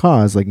know, kind of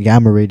cause, like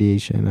gamma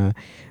radiation,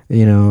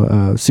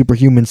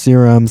 superhuman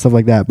serum, stuff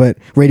like that. But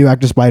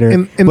radioactive spider,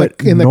 In but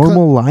the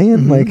normal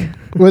lion, like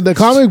with the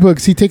comic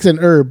books, he takes an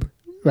herb,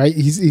 right?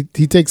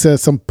 He takes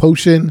some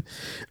potion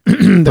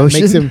that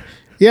makes him,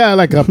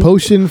 like a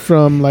potion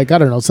from like I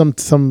don't know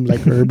some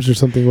like herbs or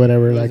something,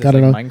 whatever. Like I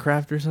don't know,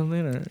 Minecraft or something.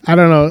 Or? I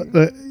don't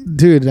know,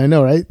 dude. I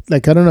know, right?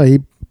 Like I don't know. He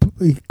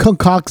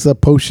concocts a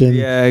potion.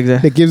 Yeah,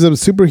 exactly. That gives him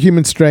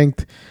superhuman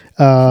strength.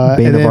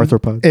 Bane and of then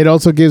arthropods. It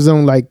also gives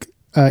them like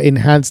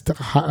enhanced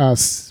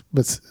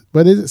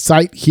what is it?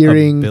 Sight,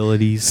 hearing,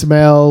 abilities.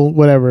 smell,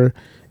 whatever.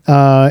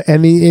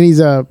 And he's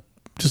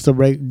just a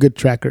good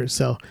tracker.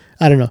 So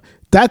I don't know.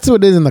 That's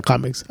what it is in the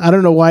comics. I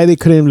don't know why they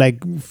couldn't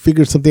like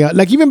figure something out.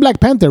 Like even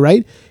Black Panther,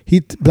 right?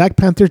 Black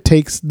Panther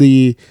takes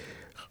the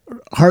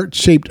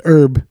heart-shaped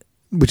herb,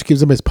 which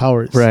gives him his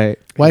powers. Right.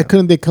 Why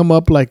couldn't they come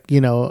up like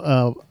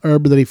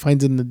herb that he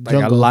finds in the Like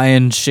jungle? a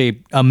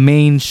lion-shaped, a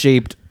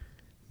mane-shaped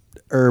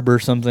herb or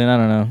something. I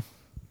don't know.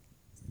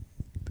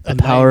 The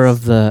power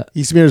of the...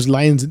 He smears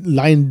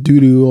lion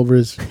doo-doo over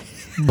his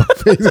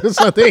face or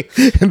something,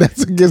 and that's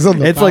what gives him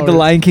the It's like the powers.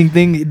 Lion King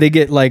thing. They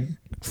get like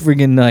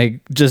friggin'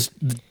 like just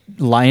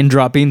lion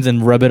droppings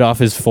and rub it off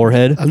his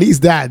forehead. At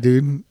least that,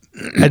 dude.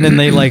 And then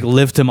they like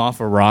lift him off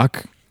a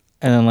rock.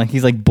 And then like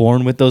he's like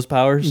born with those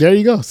powers. There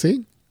you go.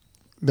 See?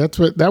 That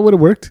would have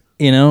worked.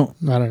 You know?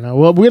 I don't know.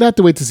 Well, we'd have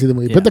to wait to see the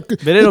movie. Yeah. But But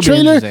the it'll be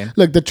trailer, interesting.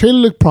 look, the trailer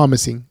looked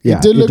promising. Yeah,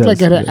 it did it look does,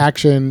 like it it had does.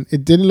 action.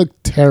 It didn't look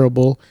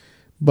terrible,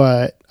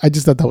 but I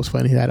just thought that was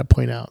funny. I had to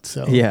point out.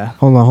 So Yeah.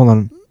 Hold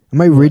on. Am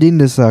I reading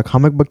this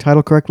comic book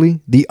title correctly?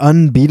 The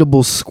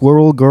Unbeatable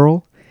Squirrel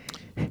Girl?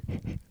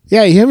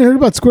 Yeah, you haven't heard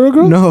about Squirrel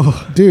Girl? No.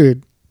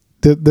 Dude.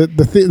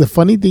 The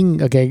funny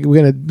thing, okay, we're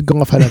gonna go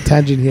off on a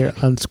tangent here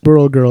on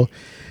Squirrel Girl.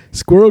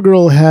 Squirrel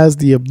Girl has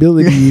the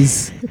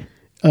abilities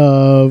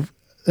of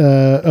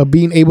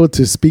being able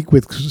to speak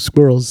with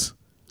squirrels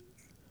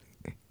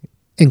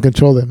and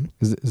control them.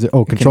 Is it,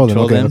 control them.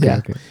 control Okay, them? okay, Yeah.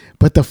 okay.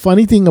 But the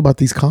funny thing about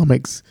these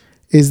comics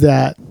is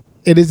that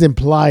it is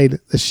implied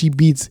that she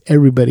beats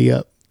everybody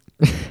up,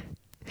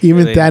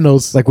 even Really?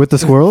 Thanos. Like with the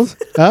squirrels?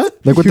 Huh?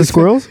 Like with the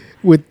squirrels?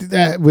 with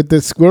the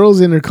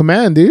squirrels in her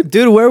command, dude.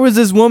 Dude, where was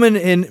this woman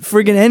in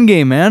friggin'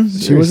 Endgame, man?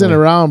 She wasn't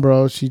around,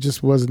 bro. She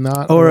just was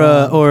not. Or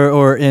around.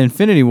 or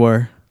Infinity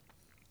War.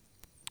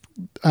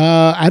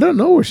 I don't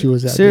know where she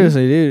was at. Dude.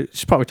 Seriously, dude.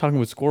 She's probably talking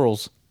with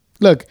squirrels.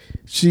 Look,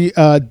 she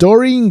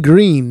Doreen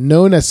Green,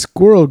 known as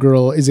Squirrel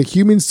Girl, is a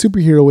human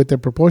superhero with the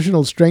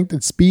proportional strength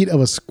and speed of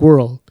a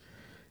squirrel,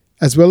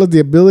 as well as the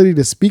ability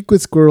to speak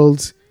with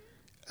squirrels.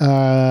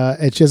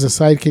 And she has a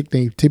sidekick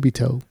named Tippy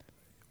Toe.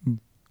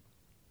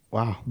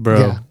 Wow. Bro.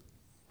 Yeah.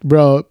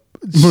 Bro,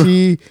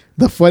 the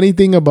funny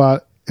thing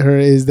about her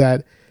is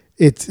that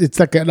it's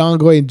like an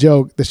ongoing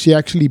joke that she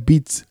actually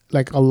beats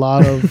like a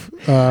lot of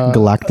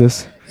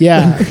Galactus.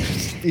 yeah.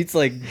 It's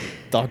like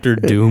Doctor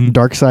Doom.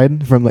 Dark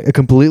Side from like a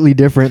completely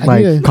different I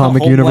need like a-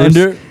 comic universe.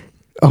 Homelander.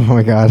 Oh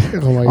my god.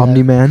 Oh my God.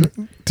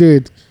 Omni-Man.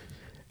 Dude,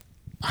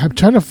 I'm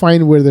trying to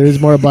find where there is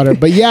more about her,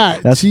 but yeah,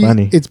 That's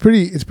funny. It's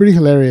pretty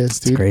hilarious, It's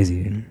dude.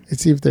 crazy, dude.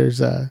 Let's see if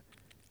there's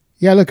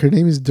yeah, look, her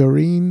name is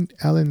Doreen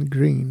Allen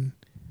Green.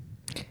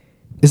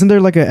 Isn't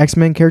there like an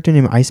X-Men character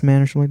named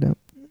Iceman or something like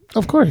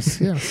Of course,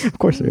 yeah. that? Of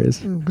course there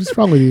is. What's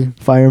wrong with you?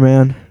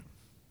 Fireman.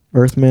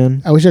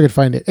 Earthman. I wish I could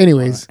find it.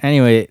 Anyways,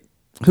 Anyway,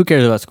 who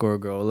cares about Squirrel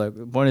Girl? Like,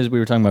 the point is, we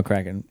were talking about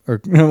Kraken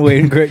or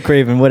wait,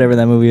 Kraven, whatever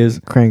that movie is.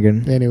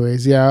 Krangen.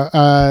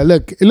 yeah.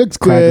 Look, it looks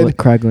good.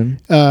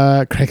 Kraglin.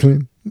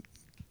 Cracklin.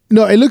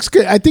 No, it looks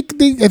good. I think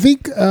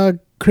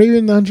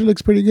Kraven the Hunter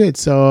looks pretty good.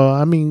 So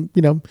I mean,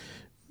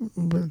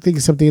 I think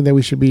it's something that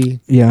we should be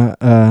Yeah.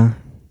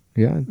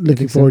 Yeah. I looking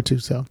think so. forward to.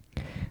 So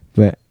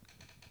But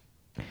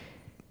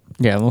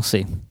Yeah, we'll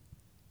see.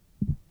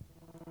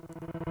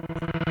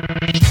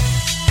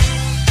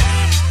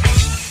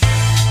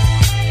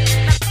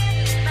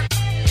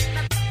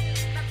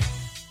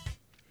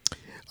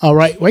 all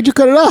right, why'd you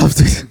cut it off?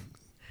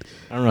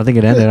 I don't know. I think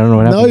it ended. I don't know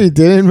what No, happened. you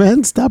didn't,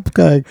 man. Stop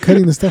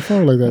cutting the stuff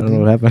off like that. I don't know dude.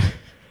 what happened.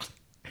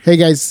 Hey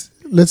guys,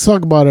 let's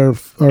talk about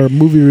our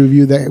movie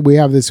review that we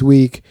have this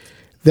week.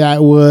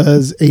 That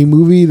was a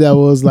movie that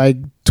was like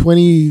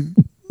 20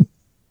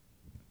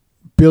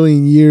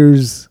 billion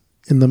years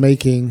in the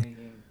making.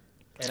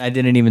 And I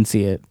didn't even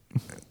see it.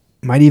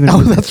 Might even.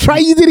 Oh, that's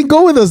right. You didn't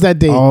go with us that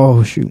day.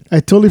 Oh shoot! I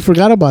totally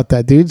forgot about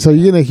that, dude. So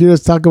you're gonna hear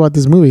us talk about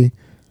this movie.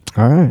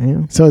 All right.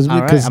 Yeah. So it's All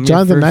right, because I'm your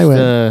Jonathan and I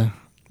first, went.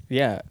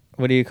 yeah.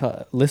 What do you call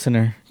it?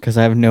 Listener? Because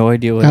I have no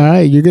idea what. All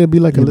right, you're gonna be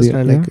like a You'll be-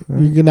 listener. Like yeah,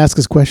 you're gonna ask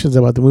us questions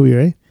about the movie,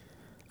 right?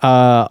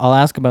 I'll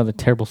ask about the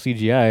terrible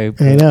CGI.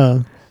 I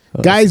know,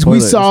 guys. We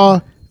spoilers. saw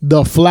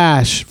The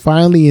Flash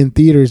finally in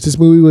theaters. This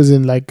movie was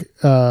in like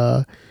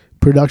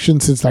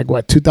production since like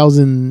what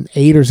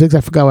 2008 or 6.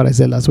 I forgot what I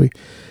said last week.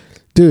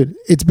 dude,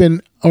 it's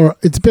been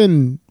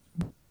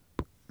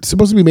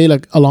supposed to be made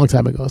like a long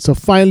time ago. So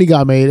finally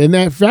got made. And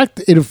in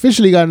fact, it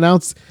officially got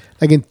announced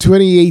like in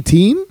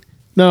 2018.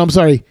 No, I'm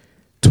sorry,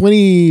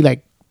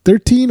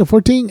 2013 or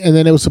 14. And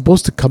then it was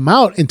supposed to come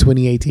out in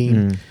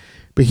 2018.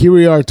 But here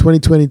we are,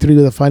 2023,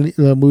 where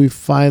the movie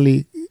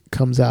finally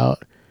comes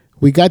out.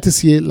 We got to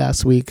see it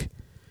last week.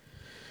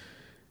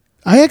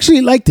 I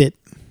actually liked it.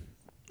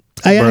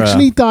 I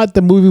actually thought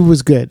the movie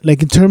was good.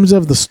 Like in terms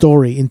of the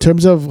story, in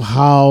terms of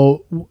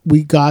how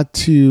we got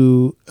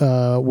to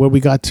where we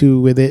got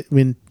to with it,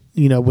 when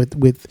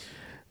with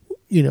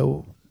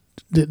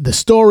the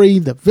story,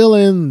 the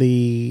villain,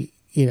 the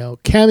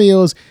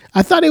cameos.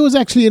 I thought it was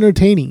actually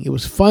entertaining. It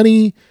was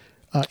funny.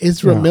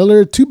 Ezra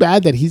Miller. Too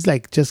bad that he's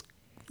like just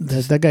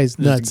that guy's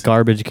nuts. Just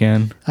garbage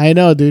can. I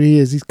know, dude. He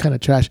is. He's kind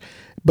of trash,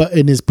 but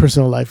in his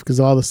personal life because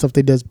of all the stuff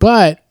they does.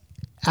 But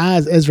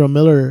as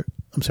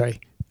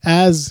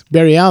as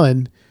Barry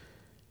Allen,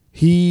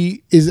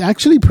 he is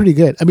actually pretty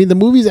good. I mean, the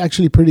movie's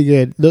actually pretty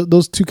good.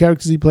 Those two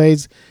characters he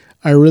plays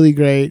are really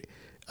great.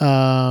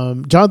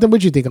 Jonathan, what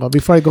do you think about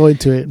before I go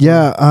into it?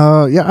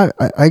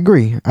 I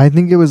agree. I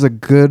think it was a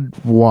good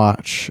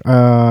watch.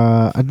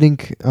 I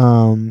think it's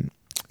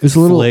a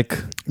little flick.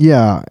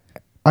 Yeah,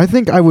 I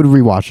think I would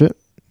rewatch it.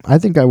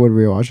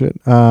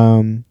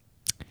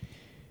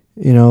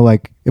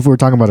 Like if we were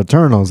talking about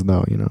Eternals,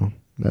 though,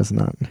 that's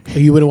not.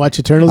 You wouldn't watch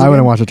Eternals? I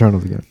wouldn't watch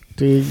Eternals again.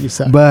 Dude, you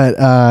suck. But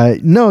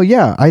no,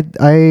 yeah, I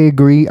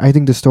agree. I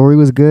think the story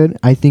was good.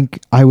 I think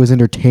I was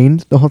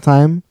entertained the whole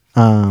time.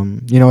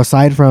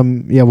 Aside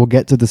from we'll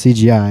get to the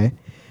CGI.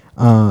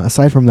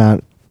 Aside from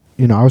that,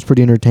 I was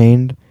pretty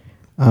entertained.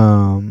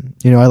 I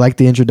like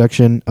the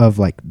introduction of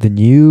like the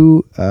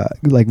new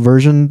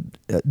version.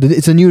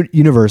 It's a new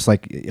universe.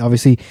 Like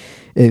obviously,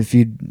 if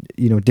you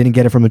didn't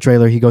get it from the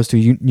trailer, he goes to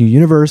a new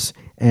universe,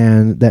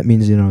 and that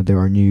means there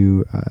are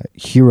new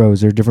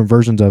heroes. There are different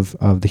versions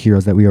of the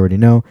heroes that we already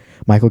know.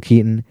 Michael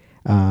Keaton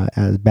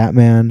as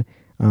Batman,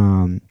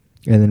 and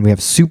then we have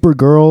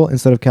Supergirl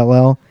instead of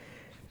Kal-El,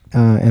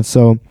 and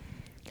so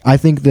I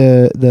think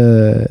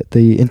the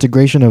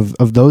integration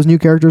of those new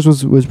characters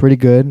was pretty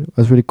good.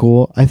 Was pretty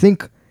cool. I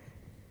think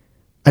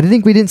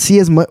we didn't see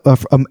as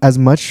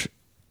much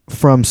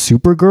from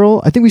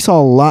Supergirl. I think we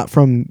saw a lot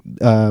from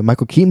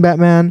Michael Keaton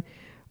Batman.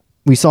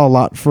 We saw a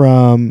lot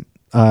from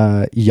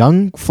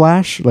young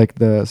Flash,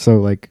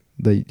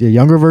 the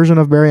younger version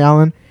of Barry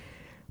Allen.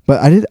 But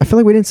I feel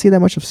like we didn't see that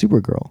much of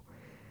Supergirl.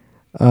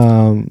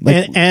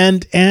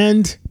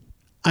 And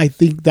I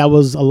think that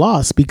was a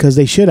loss because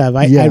they should have.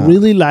 I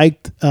really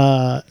liked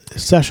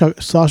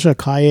Sasha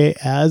Calle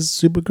as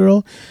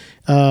Supergirl.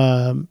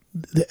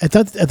 I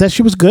thought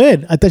she was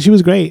good. I thought she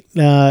was great.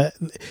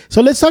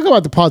 So let's talk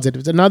about the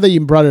positives. And now that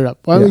you brought it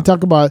up, why don't we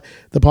talk about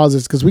the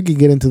positives? Because we could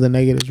get into the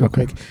negatives real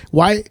quick.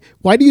 Why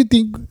do you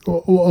think?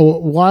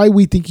 Why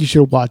we think you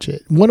should watch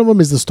it? One of them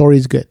is the story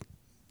is good,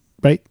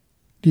 right?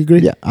 Do you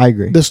agree? Yeah, I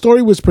agree. The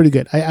story was pretty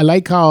good. I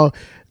like how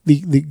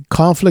the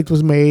conflict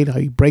was made, how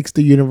he breaks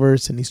the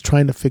universe and he's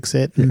trying to fix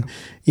it. And,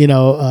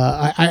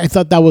 I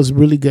thought that was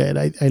really good.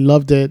 I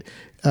loved it.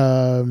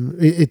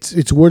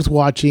 It's worth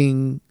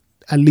watching,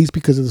 at least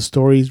because of the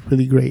story is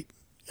really great.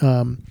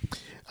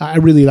 I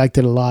really liked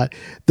it a lot.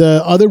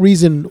 The other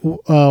reason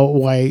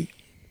why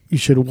you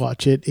should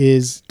watch it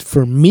is,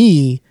 for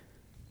me,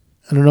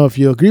 I don't know if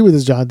you agree with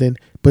this, Jonathan,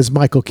 but it's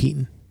Michael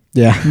Keaton.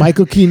 Yeah,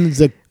 Michael Keaton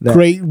is a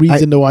great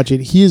reason to watch it.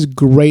 He is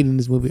great in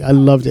this movie. I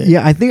loved it.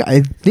 Yeah, I think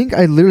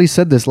I literally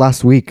said this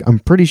last week. I'm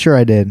pretty sure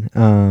I did.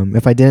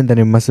 If I didn't, then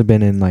it must have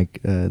been in like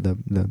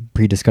the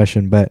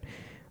pre-discussion. But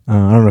I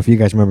don't know if you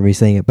guys remember me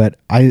saying it. But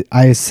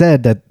I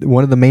said that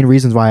one of the main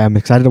reasons why I'm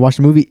excited to watch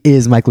the movie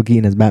is Michael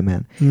Keaton as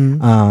Batman.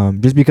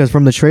 Mm-hmm. Just because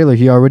from the trailer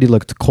he already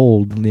looked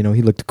cold. He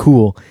looked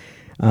cool.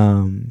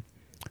 And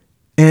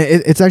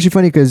it's actually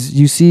funny because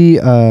you see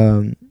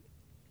Ben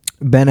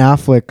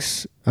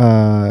Affleck's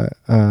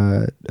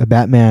a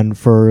Batman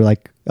for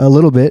like a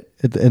little bit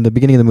in the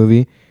beginning of the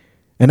movie,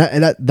 and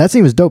that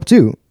scene was dope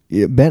too.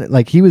 Ben,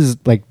 like, he was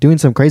like doing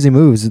some crazy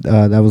moves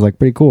that was like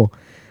pretty cool.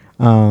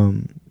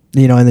 And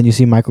then you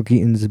see Michael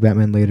Keaton's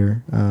Batman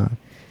later,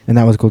 and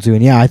that was cool too.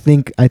 And yeah, I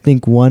think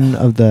one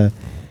of the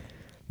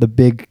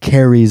big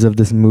carries of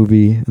this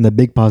movie and the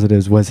big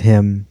positives was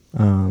him,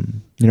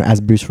 as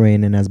Bruce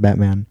Wayne and as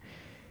Batman.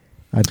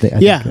 I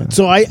think,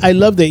 so I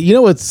loved it. You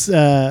know what's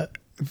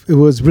it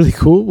was really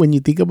cool when you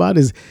think about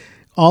it, is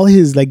all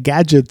his like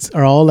gadgets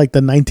are all like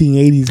the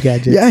 1980s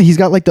gadgets. Yeah, he's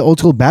got like the old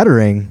school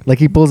batarang, like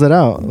he pulls it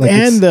out, like,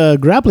 and the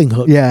grappling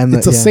hook. Yeah, and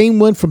it's the same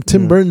one from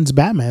Tim Burton's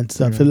Batman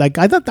stuff. Yeah. Like,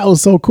 I thought that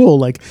was so cool.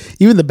 Like,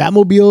 even the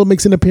Batmobile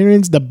makes an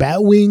appearance, the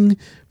Batwing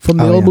from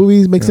the old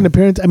movies makes an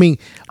appearance. I mean,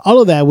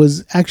 all of that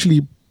was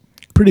actually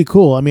pretty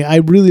cool. I mean, I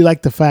really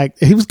liked the fact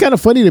it was kind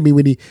of funny to me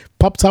when he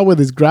pops out with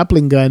his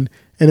grappling gun,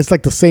 and it's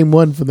like the same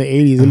one from the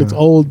 80s. It looks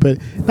old, but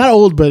not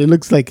old, but it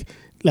looks like.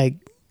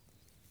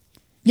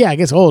 Yeah, I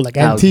guess old, like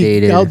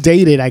antique,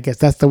 outdated. I guess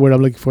that's the word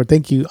I'm looking for.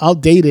 Thank you.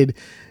 Outdated,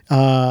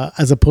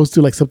 as opposed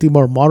to like something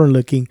more modern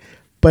looking.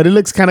 But it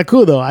looks kind of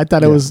cool though. I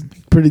thought it was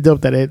pretty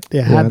dope that it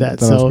had that.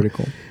 So that was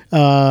pretty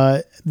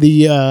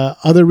The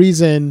other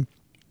reason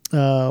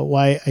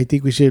why I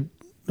think we should,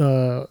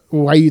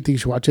 why you think you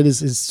should watch it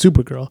is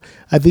Supergirl.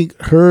 I think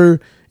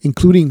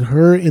including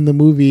her in the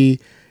movie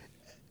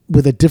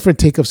with a different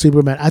take of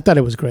Superman, I thought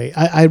it was great.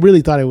 I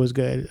really thought it was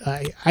good.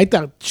 I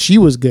thought she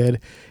was good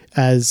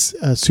as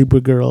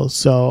Supergirl.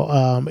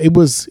 So it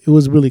was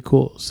really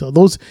cool. So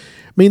those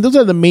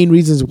are the main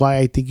reasons why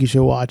I think you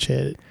should watch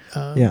it.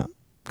 Yeah,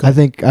 I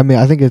think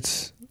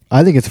it's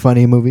a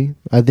funny movie.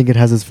 I think it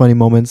has its funny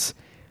moments.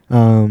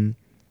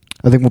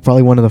 I think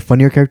probably one of the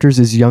funnier characters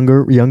is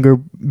younger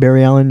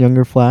Barry Allen,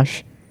 younger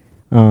Flash,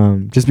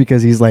 just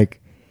because he's like,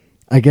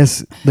 I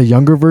guess the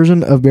younger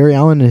version of Barry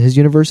Allen in his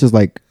universe is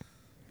like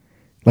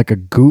a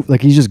goof,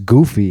 like he's just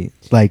goofy.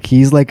 Like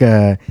he's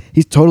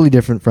totally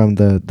different from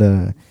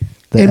the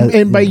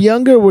and by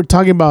younger we're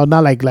talking about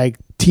not like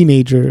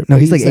teenager. No,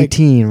 he's like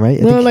 18, right?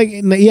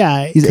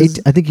 I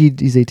think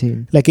he's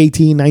 18. Like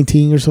 18,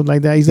 19 or something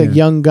like that. He's like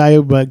young guy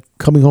but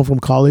coming home from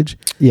college.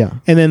 Yeah.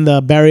 And then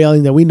the Barry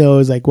Allen that we know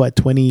is like what,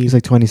 20? He's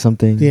like 20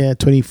 something. Yeah,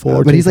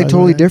 24. But he's like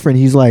totally different.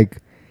 He's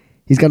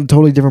got a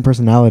totally different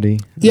personality.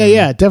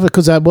 Yeah, definitely,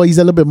 because he's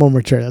a little bit more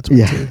mature. That's what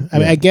I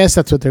mean, I guess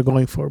that's what they're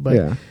going for.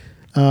 But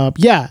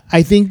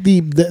I think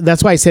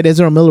that's why I said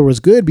Ezra Miller was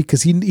good,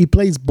 because he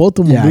plays both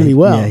of them really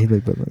well. Yeah, he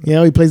played both of them. You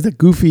know, he plays the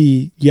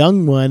goofy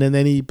young one, and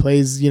then he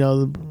plays,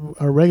 a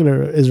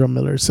regular Ezra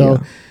Miller. So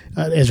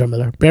Ezra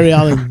Miller, Barry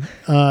Allen,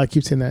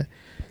 keep saying that.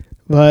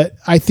 But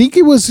I think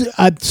it was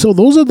so.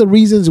 Those are the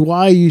reasons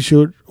why you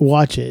should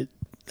watch it.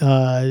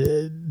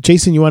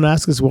 Jason, you want to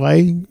ask us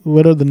why?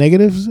 What are the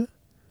negatives?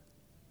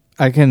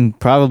 I can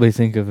probably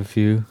think of a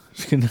few.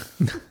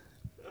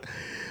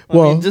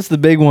 Well, I mean, just the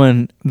big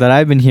one that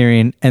I've been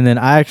hearing, and then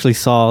I actually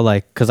saw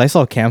because I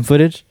saw cam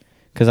footage,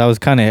 because I was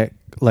kind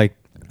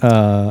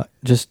of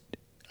just.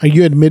 Are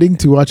you admitting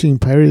to watching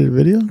pirated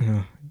video?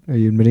 Are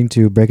you admitting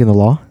to breaking the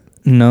law?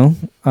 No,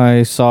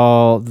 I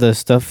saw the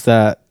stuff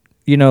that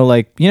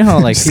how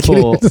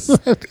people,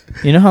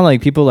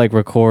 people like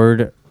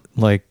record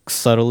like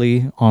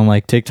subtly on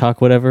like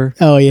TikTok, whatever.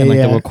 Oh yeah, and like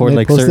yeah. they'll record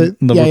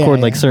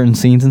like certain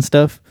scenes and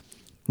stuff.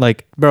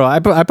 Like, bro, I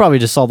probably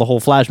just saw the whole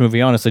Flash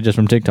movie, honestly, just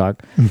from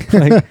TikTok.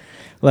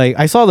 like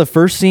I saw the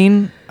first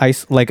scene. I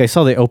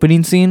saw the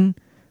opening scene.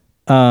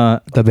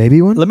 The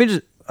baby one? Let me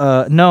just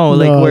no,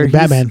 like where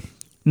Batman.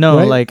 No,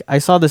 right? like I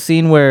saw the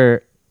scene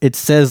where it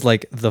says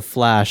like the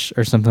Flash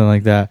or something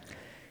like that,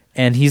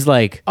 and he's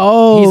like,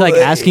 he's like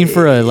asking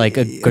for a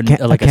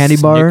candy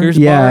bar. Snickers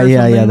Yeah, bar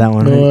yeah, that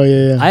one. Right? Oh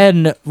yeah. I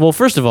had well,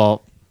 first of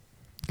all,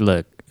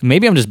 look,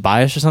 maybe I'm just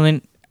biased or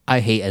something. I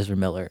hate Ezra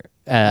Miller.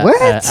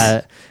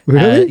 What?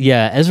 Really?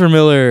 Yeah, Ezra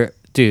Miller,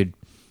 dude.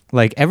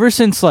 Like ever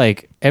since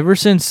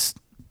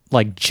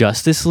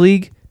Justice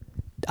League,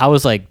 I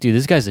was like, dude,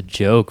 this guy's a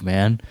joke,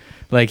 man.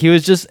 Like he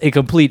was just a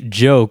complete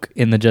joke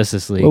in the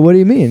Justice League. Well, what do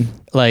you mean?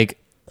 Like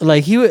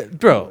he would,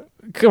 bro.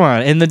 Come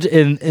on,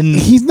 in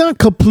he's not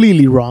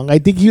completely wrong. I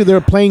think they're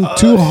playing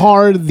too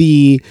hard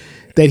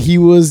that he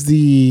was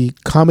the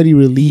comedy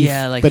relief.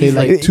 Yeah, like but he's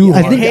like too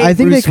hard. I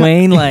think Bruce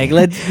Wayne, like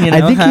let's.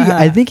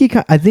 I think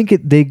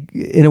they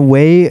in a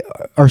way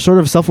are sort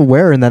of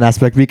self-aware in that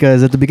aspect,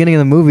 because at the beginning of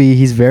the movie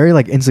he's very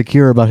like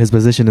insecure about his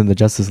position in the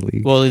Justice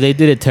League. Well, they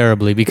did it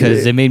terribly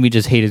because it made me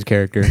just hate his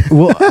character.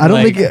 Well, I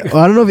don't think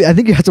I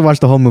think you have to watch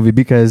the whole movie,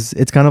 because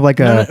it's kind of like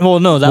that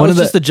was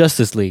just the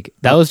Justice League.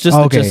 That was just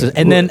the Justice,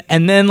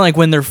 and then like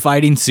when they're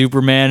fighting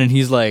Superman and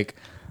he's like.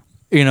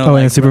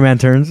 And Superman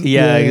turns.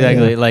 Yeah,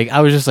 exactly. Yeah. Like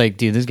I was just like,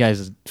 dude, this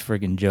guy's a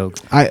freaking joke.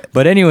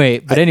 But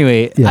anyway,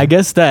 yeah. I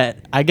guess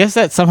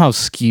that somehow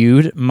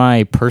skewed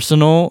my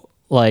personal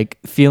like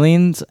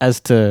feelings as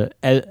to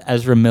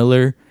Ezra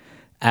Miller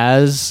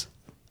as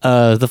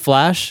the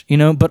Flash,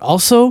 But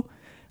also,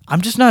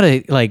 I'm just not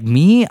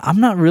I'm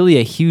not really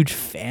a huge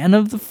fan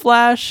of the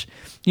Flash,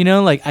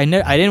 Like I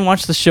didn't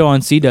watch the show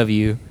on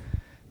CW.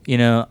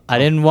 I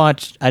didn't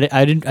watch.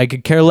 I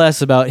could care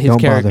less about his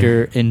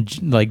character in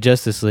like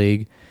Justice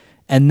League,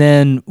 and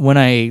then when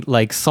I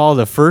like saw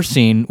the first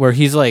scene where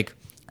he's like,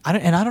 I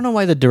don't know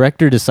why the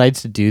director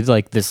decides to do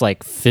like this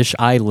like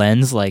fisheye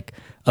lens like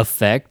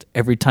effect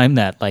every time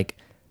that like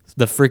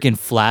the freaking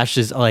Flash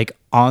is like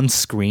on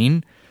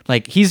screen.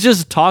 Like he's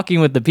just talking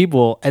with the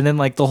people, and then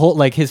like the whole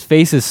like his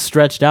face is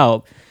stretched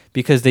out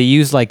because they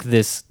use like a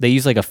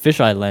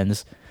fisheye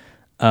lens,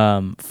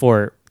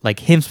 for like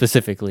him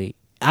specifically.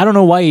 I don't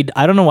know why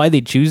they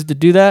choose to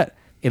do that.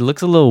 It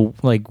looks a little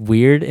like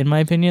weird in my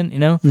opinion,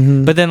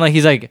 Mm-hmm. But then like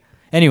he's like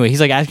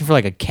asking for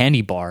like a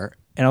candy bar,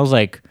 and I was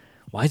like,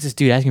 why is this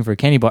dude asking for a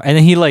candy bar? And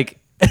then he like,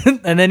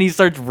 and then he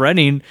starts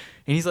running,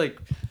 and he's like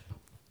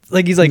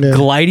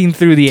gliding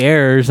through the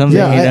air or something.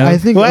 Yeah, I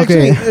think. Well,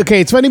 actually,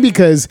 it's funny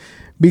because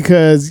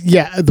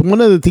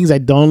one of the things I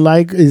don't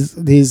like is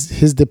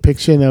his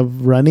depiction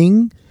of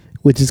running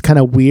which is kind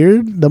of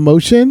weird. The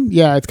motion,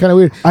 yeah, it's kind of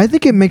weird. I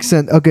think it makes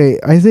sense. Okay,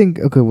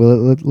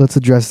 well, let's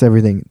address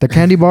everything. The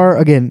candy bar,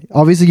 again,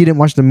 obviously you didn't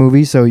watch the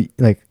movie, so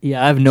like,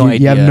 Yeah, I have no idea.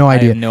 you have no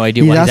idea. I have no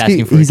idea why he's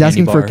asking for a He's candy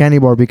asking bar. for a candy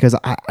bar because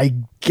I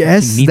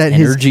guess He needs that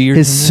energy or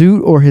his something?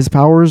 suit or his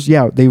powers,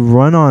 yeah, they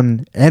run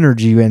on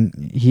energy,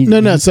 and he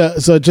No.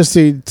 So just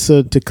to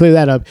clear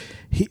that up,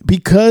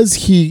 because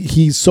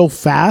he's so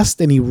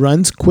fast and he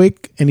runs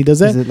quick and he does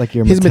that. Is it like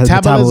your his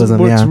metabolism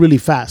works yeah. really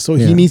fast, so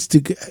Yeah. he needs to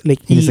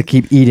like he needs to eat.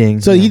 keep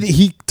eating. So yeah.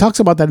 he talks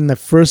about that in the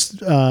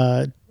first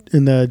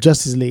in the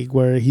Justice League,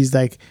 where he's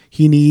like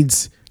he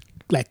needs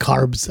like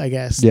carbs, I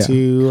guess, Yeah.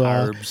 to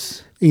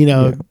Carbs.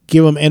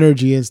 give him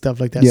energy and stuff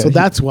like that. Yeah, So he-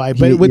 that's why.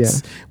 But he-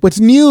 what's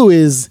new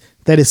is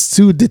that his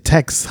suit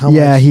detects how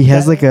yeah, much. he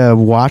has like a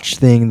watch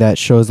thing that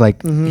shows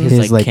like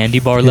His, like, candy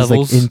bar his,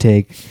 levels? like,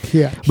 intake.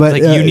 yeah. But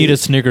Like you need a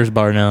Snickers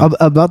bar now.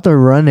 about the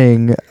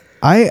running,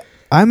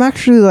 I'm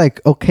actually like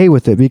okay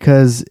with it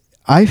because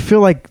I feel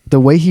like the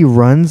way he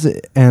runs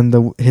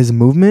and his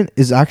movement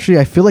is actually,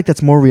 I feel like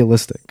that's more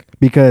realistic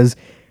because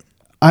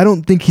I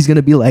don't think he's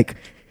gonna be like.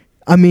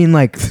 I mean,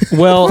 like,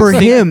 Well, for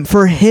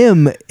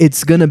him,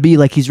 it's gonna be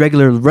like he's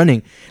regular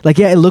running. Like,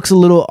 yeah, it looks a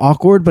little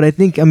awkward, but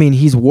I mean,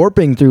 he's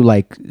warping through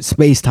like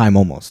space time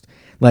almost.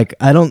 Like,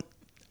 I don't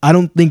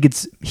think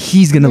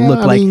he's gonna Yeah, look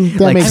I mean,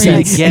 that like makes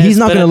Speedy- sense. He's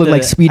not gonna look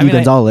like Speedy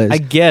Gonzalez. I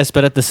guess,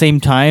 but at the same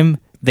time,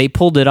 they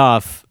pulled it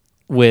off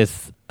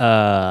with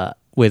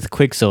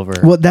Quicksilver.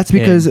 Well, that's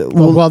because And,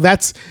 Well,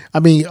 that's. I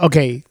mean,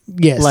 okay,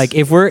 yes. like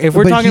if we're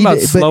but talking he about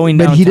d- slowing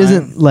but down, he time-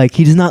 doesn't like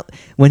he does not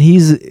when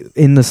he's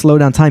in the slow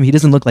down time. He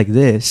doesn't look like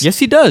this. Yes,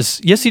 he does.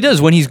 Yes, he does.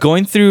 When he's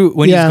going through.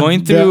 there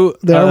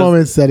are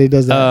moments that he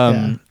does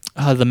that.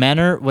 the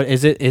manor. What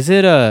is it? Is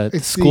it a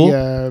It's school?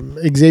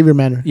 the Xavier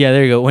Manor. Yeah,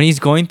 there you go. When he's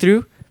going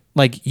through,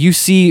 like you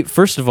see,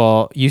 first of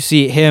all, you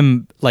see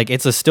him like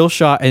it's a still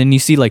shot, and then you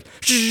see like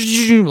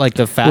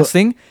the fast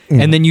thing, yeah.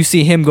 and then you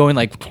see him going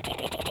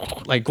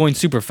like going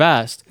super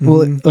fast.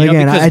 Well, You know,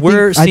 again, because I think,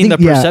 we're seeing the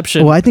yeah,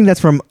 perception. well, I think that's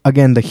from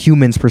again the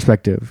human's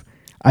perspective.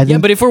 I Yeah,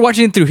 think, but if we're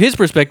watching it through his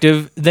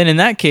perspective, then in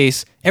that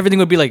case, everything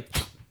would be like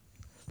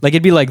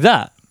it'd be like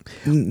that.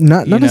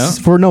 not you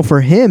know?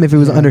 for him. If it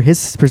was under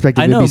his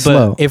perspective, I it'd know, be but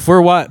slow. if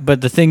we're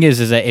but the thing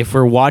is that if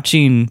we're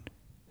watching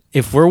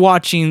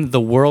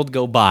the world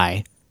go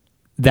by,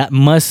 that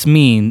must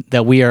mean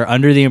that we are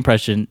under the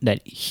impression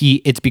that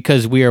it's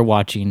because we are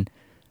watching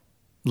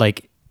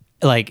like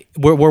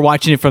we're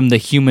watching it from the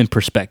human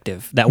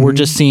perspective, that we're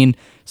just seeing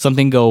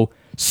something go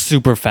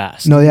super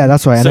fast. No, yeah,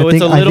 that's why. And So I it's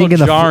think a I little think in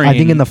the jarring. I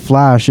think in the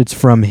Flash, it's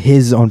from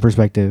his own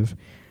perspective,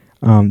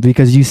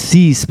 because you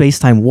see space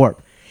time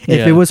warp. If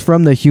Yeah. it was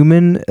from the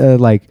human's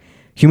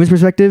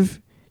perspective,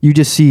 you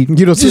just see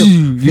You don't see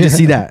him. you just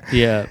see that.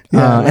 Yeah.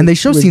 And they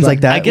show with scenes like-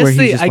 like that. I guess where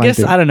he's just flying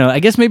through. I don't know. I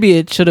guess maybe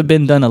it should have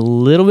been done a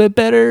little bit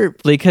better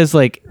because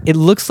like it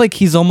looks like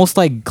he's almost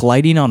like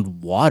gliding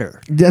on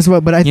water. That's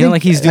what. But I You know, think,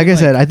 like he's like I doing,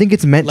 said, like- I think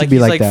it's meant Like to be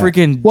he's like that.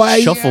 freaking Well,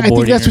 I shuffleboarding.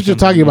 think that's or what you're something,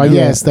 talking about. you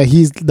know? Yes, that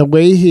he's the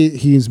way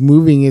he's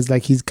moving is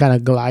like he's kind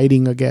of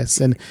gliding, I guess.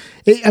 And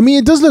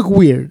it does look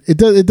weird. It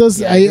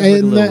does. Yeah, it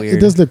does look a little it weird.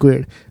 does look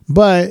weird,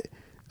 but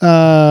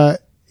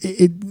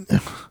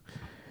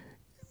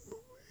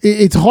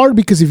it's hard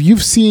because if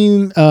you've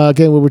seen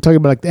again when we're talking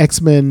about like the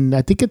X-Men,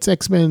 I think it's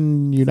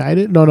X-Men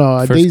United. No,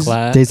 First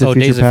class. Days of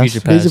Future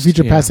Past. Days of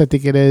Future yeah. Past. I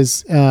think it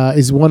is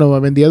one of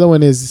them, and the other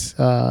one is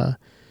I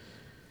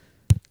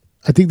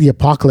think the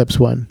Apocalypse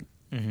one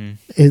Mhm.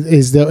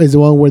 is the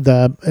one where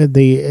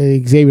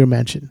the Xavier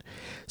Mansion.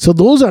 So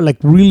those are like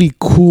really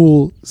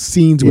cool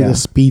scenes with Yeah. a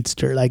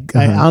speedster. Like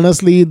Uh-huh.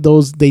 honestly,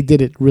 those they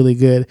did it really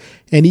good.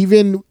 And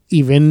even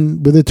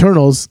with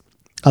Eternals,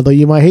 although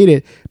you might hate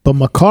it, but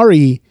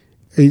Makari,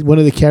 one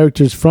of the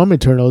characters from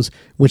Eternals,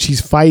 when she's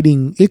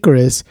fighting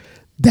Icarus,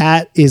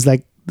 that is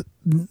like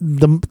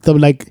the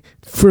like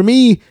for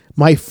me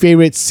my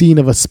favorite scene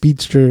of a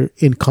speedster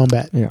in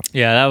combat. Yeah.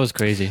 Yeah, that was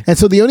crazy. And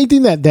so the only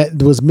thing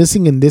that was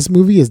missing in this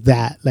movie is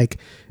that like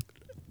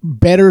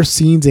better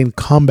scenes in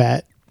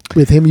combat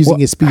with him using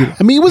his speed.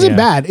 I mean, it wasn't Yeah.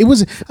 bad. It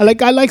was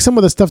like I like some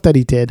of the stuff that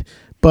he did,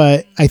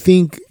 but I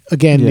think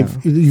again, Yeah.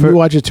 if you For-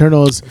 watch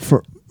Eternals,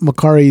 For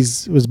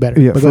Makari's was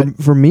better. yeah, But go ahead.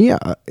 for me,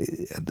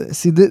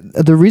 see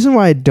the reason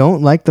why I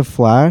don't like the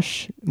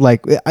Flash,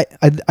 like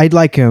I'd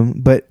like him,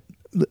 but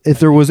if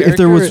there was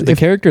the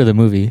character of the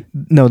movie,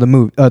 no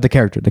the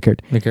character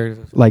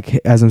like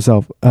as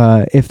himself,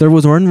 if there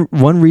was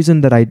one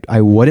reason that I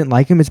wouldn't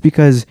like him, it's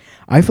because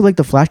I feel like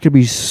the Flash could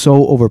be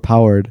so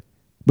overpowered,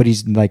 but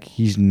he's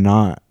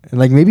not.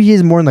 Like maybe he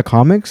is more in the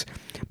comics,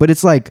 but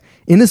it's like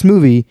in this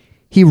movie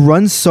he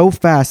runs so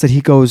fast that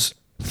he goes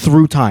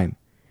through time,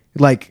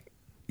 like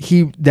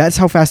that's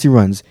how fast he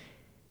runs,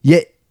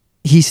 yet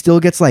he still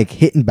gets like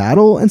hit in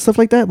battle and stuff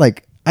like that.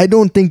 Like I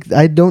don't think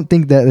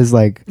that is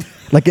like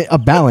a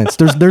balance.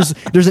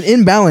 There's an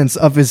imbalance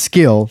of his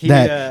skill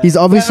that he's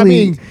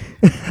obviously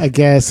I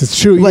guess it's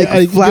true. like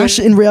Yeah, Flash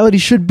in reality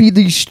should be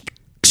the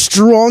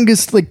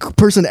strongest like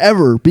person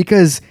ever,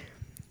 because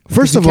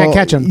First You of can't all,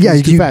 catch him 'cause yeah,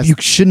 he's too fast. you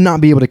should not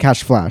be able to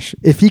catch Flash.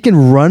 If he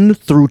can run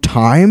through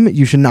time,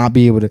 you should not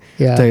be able to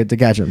to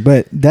catch him.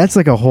 But that's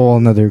like a whole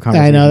another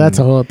conversation. I know that's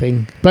a whole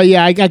thing. But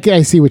yeah,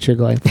 I see what you're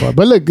going for.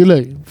 But look,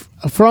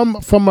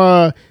 from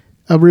a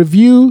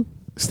review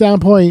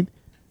standpoint,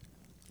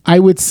 I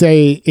would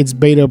say it's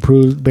beta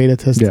approved, beta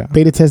tested, Yeah.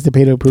 beta tested,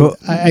 beta approved.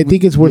 I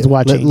think it's worth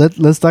watching.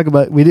 Let's talk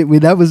about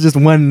that was just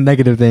one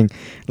negative thing.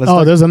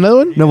 There's another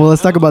one. No, well,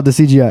 let's talk about the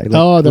CGI.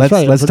 That's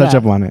right. Let's touch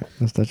up on it.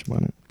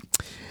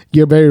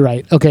 You're very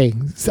right. Okay,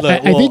 so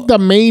Look, I think the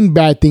main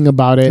bad thing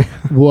about it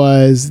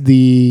was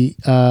the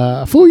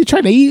fool. You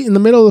trying to eat in the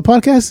middle of the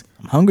podcast?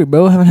 I'm hungry,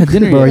 bro. I haven't had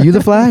dinner Bro, yet. are you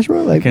the Flash,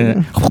 bro? Like,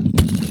 I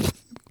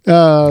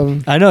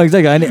know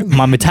exactly.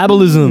 My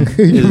metabolism.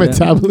 Your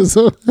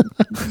metabolism.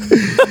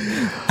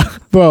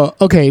 Bro,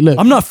 okay, look.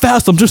 I'm not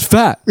fast. I'm just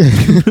fat.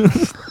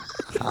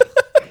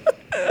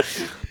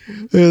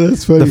 Yeah,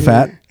 that's funny. the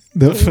fat.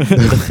 The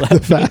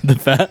fat. The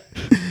fat.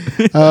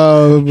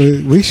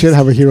 We should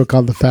have a hero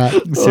called the Fat.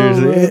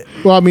 Seriously.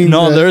 Well, I mean,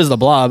 No, there is the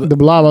blob. the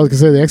Blob. I was gonna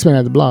say the X-Men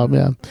had the Blob.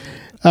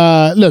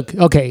 Yeah. Look,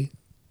 okay.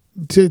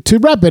 To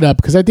wrap it up,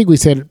 because I think we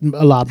said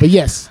a lot, but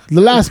yes,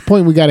 the last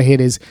point we got to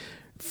hit is,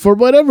 for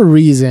whatever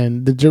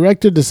reason, the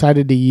director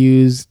decided to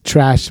use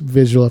trash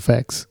visual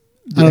effects.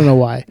 I don't know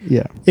why.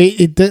 Yeah,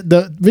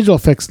 The visual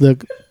effects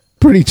look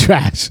pretty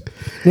trash.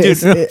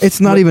 it's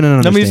not even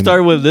an Let me understatement.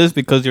 start with this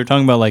because you're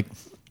talking about like,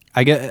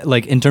 I get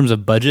like in terms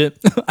of budget.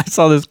 I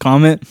saw this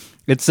comment.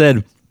 It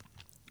said,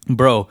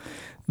 "Bro,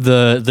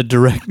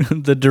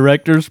 the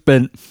director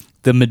spent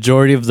the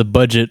majority of the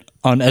budget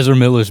on Ezra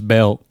Miller's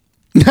belt."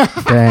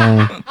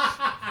 Damn.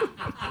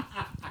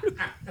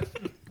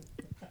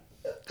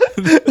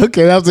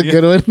 Okay, that was a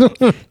good one.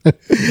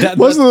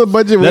 Most of the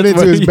budget went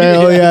into his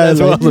bail. Yeah, that's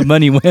where all the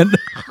money went.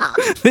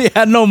 They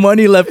had no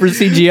money left for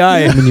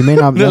CGI. I mean, you may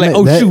not. They're like,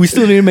 "Oh shoot, we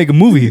still need to make a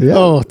movie." Yeah.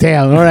 Oh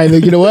damn! All right,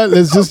 you know what?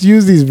 Let's just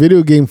use these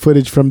video game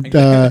footage from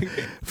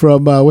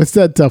what's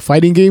that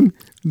fighting game?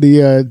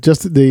 The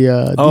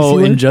DC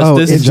one?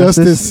 Injustice.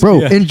 Injustice.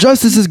 Bro, Yeah.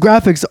 Injustice's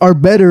graphics are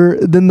better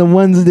than the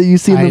ones that you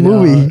see in I the know.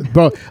 movie.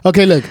 Bro.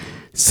 Okay, look,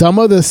 some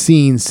of the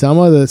scenes, some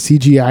of the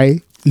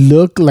CGI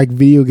look like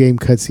video game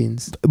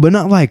cutscenes. But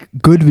not like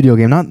good video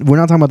game. We're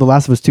not talking about The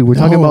Last of Us 2. We're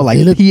talking No, about like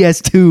they look-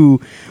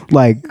 PS2,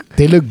 like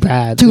They look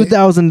bad.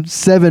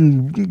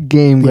 2007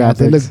 game Yeah, graphics.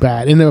 they look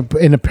bad.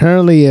 And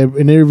apparently, an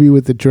interview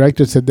with the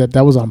director said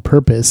that was on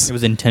purpose. It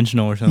was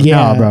intentional or something.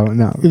 Yeah. Nah, bro.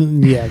 No.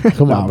 Yeah,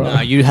 come on, bro.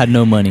 Nah, you had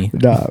no money.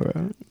 Nah,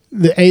 bro.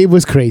 It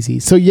was crazy.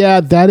 So yeah,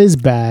 that is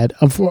bad.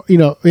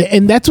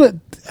 And that's what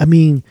I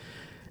mean.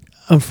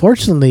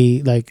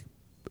 Unfortunately, like,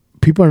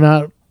 people are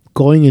not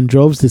going in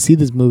droves to see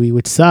this movie,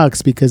 which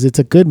sucks because it's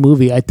a good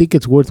movie. I think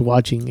it's worth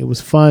watching. It was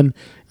fun.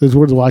 It was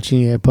worth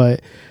watching it.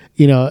 But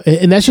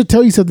and that should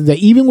tell you something, that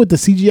even with the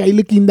CGI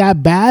looking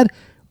that bad,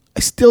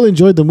 I still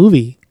enjoyed the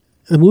movie.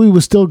 The movie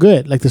was still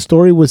good. Like, the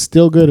story was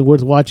still good and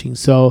worth watching.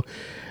 So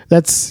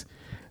that's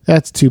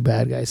too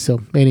bad, guys. So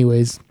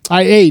anyways,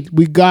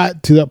 we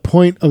got to the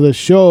point of the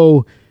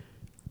show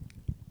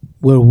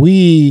where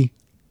we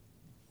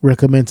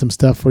recommend some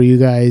stuff for you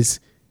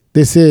guys.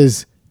 This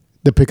is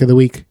the pick of the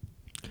week.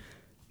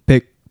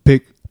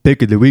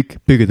 Pick of the week.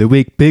 Pick of the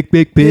week. Pick of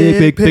the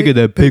week. Pick of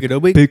the week. Pick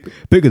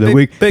of the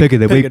week. Pick of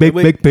the week.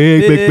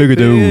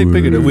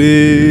 Pick of the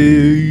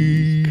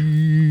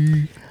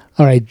week.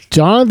 All right,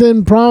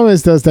 Jonathan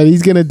promised us that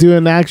he's gonna do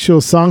an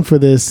actual song for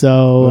this.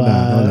 So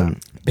Hold on.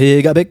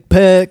 Big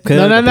pick.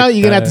 no,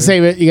 you're gonna have to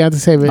save it. You're gonna have to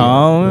save it.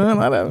 Oh,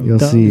 my bad. You'll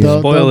see.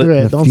 Don't Spoil do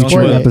it. it. Don't Future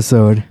spoil it.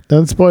 episode.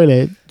 Don't spoil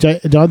it.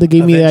 Jonathan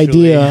gave me the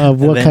idea of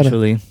what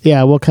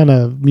kind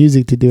of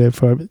music to do it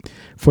for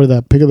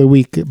the pick of the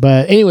week.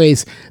 But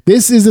anyways,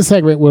 this is the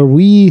segment where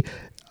we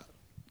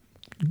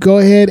go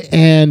ahead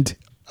and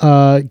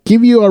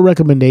give you a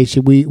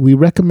recommendation. We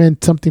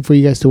recommend something for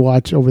you guys to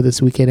watch over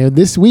this weekend. And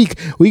this week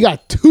we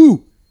got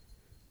two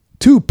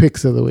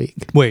picks of the week.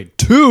 Wait,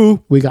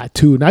 2? We got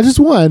two, not just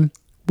one.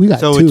 We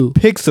got So two.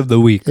 it's picks of the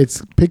week.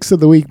 It's picks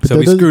of the week. But So that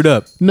we doesn't- screwed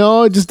up.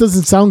 No, it just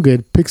doesn't sound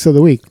good. Picks of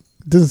the week.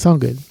 It doesn't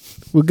sound good.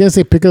 We're gonna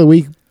say pick of the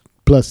week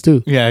plus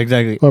 2. Yeah,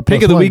 exactly. Or Pick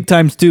plus of the 1. week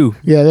times 2.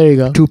 Yeah, there you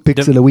go. 2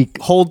 picks of the week.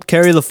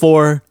 Carry the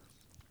 4,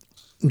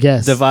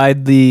 Yes.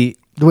 divide the...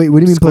 Wait, what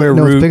do you mean? Square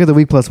No, root. it's pick of the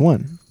week plus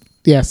 1.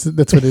 Yes,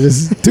 that's what it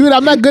is. Dude,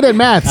 I'm not good at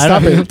math.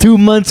 Stop it. 2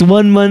 months,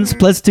 1 month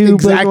plus 2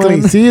 Exactly. plus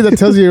 1. See, that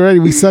tells you already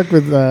we suck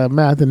with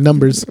math and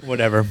numbers.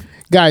 Whatever.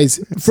 Guys,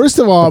 first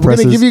of all, we're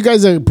gonna give you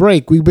guys a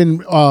break. We've been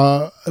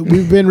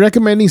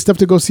recommending stuff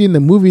to go see in the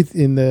movie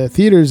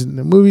theaters,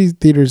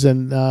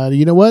 and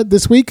you know what?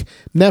 This week,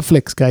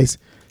 Netflix, guys.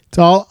 It's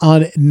all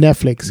on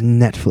Netflix.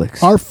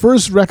 Netflix. Our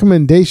first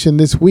recommendation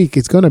this week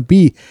is gonna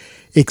be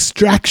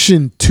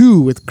Extraction 2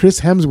 with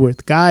Chris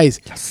Hemsworth. Guys,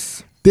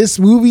 Yes. this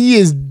movie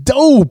is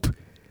dope.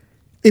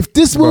 If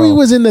this movie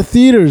was in the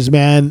theaters,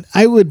 man,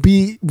 I would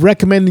be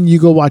recommending you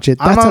go watch it.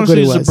 That's I'm how good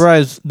honestly it was.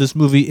 surprised this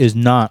movie is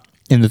not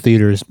in the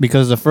theaters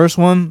because the first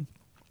one,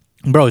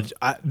 bro,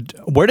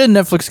 where did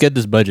Netflix get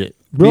this budget?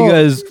 Bro,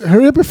 Because,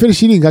 hurry up and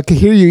finish eating. I can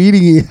hear you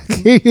eating. I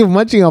can hear you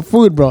munching on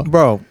food, bro.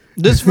 bro,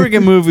 This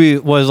freaking movie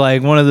was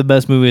like one of the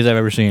best movies I've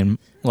ever seen.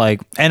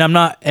 Like, and I'm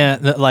not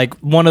like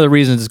one of the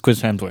reasons is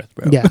Chris Hemsworth,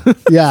 bro. Yeah,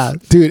 yeah,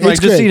 dude. Like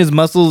it's just great. seeing his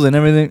muscles and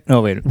everything.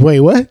 Oh wait,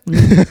 What?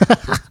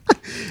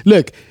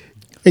 Look,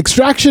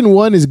 Extraction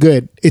 1 is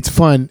good. It's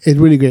fun. It's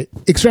really great.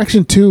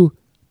 Extraction 2,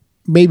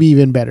 maybe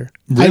even better.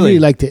 I Really? really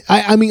liked it.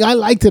 I mean, I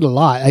liked it a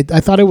lot. I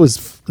thought it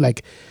was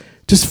like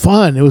just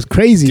fun. It was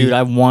crazy. dude,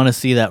 I want to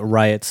see that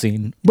riot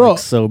scene, Bro. like,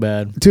 so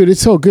bad. Dude,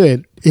 it's so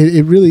good.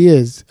 It really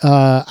is.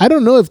 I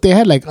don't know if they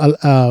had like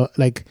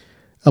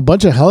a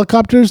bunch of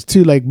helicopters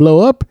to like blow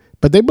up,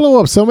 but they blow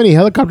up so many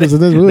helicopters in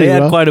this movie. They had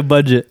bro. quite a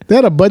budget. They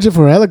had a budget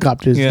for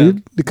helicopters, Yeah.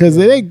 dude, because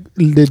they like,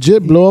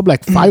 legit blow up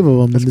like 5 of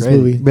them in this Great.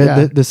 movie. But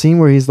Yeah. the scene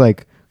where he's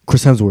like,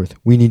 Chris Hemsworth,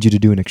 we need you to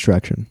do an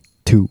Extraction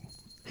 2.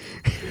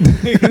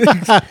 He's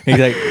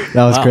like, That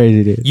was "Wow,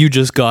 crazy, dude. You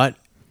just got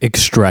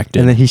extracted.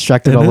 And then he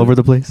extracted all over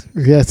the place.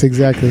 Yes,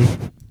 exactly.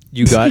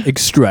 You got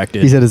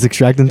extracted. He said it's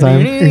extracting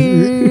time.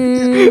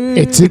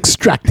 It's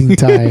extracting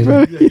time.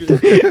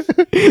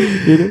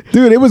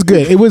 Dude, it was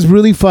good. It was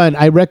really fun.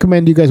 I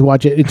recommend you guys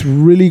watch it. It's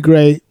really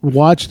great.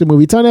 Watch the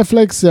movie. It's on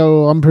Netflix,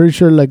 so I'm pretty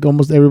sure like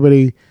almost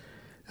everybody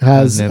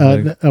has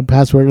Netflix. a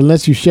password.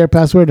 Unless you share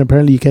password,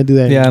 apparently you can't do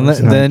that Yeah, anymore. No,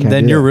 you then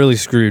can't do you're that. really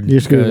screwed.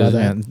 You're screwed about because,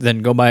 that. yeah, then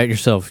go buy it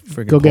yourself.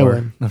 Freaking Go get poor.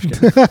 one. I'm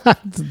just kidding.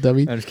 It's a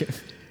dummy. I'm just kidding.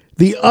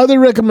 The other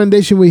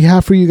recommendation we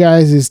have for you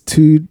guys is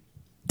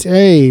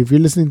today, if you're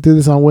listening to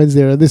this on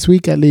Wednesday or this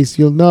week at least,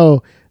 you'll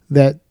know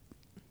that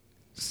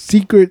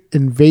Secret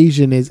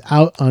Invasion is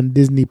out on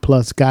Disney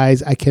Plus.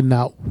 Guys, I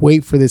cannot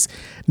wait for this.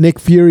 Nick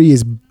Fury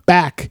is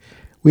back.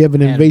 We have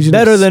an And invasion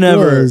better of than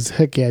ever. squirrels.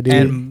 Heck yeah, dude.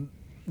 And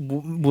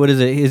what is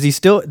it? Is he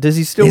still? Does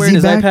he still Is wear he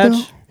his eye back, patch?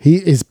 though?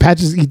 His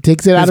patches, he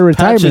takes it out His of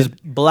patch is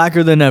retirement.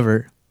 blacker than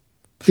ever.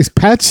 His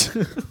patch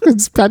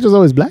his patch was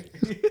always black.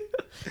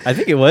 I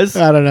think it was.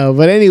 I don't know,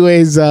 but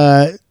anyways,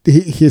 I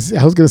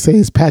was gonna say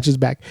his patch is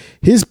back.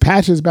 His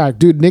patch is back,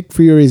 dude. Nick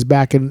Fury is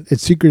back in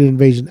Secret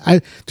Invasion.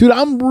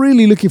 I'm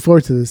really looking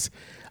forward to this.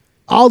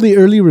 All the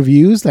early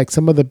reviews, like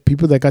some of the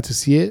people that got to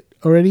see it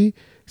already,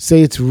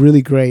 say it's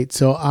really great.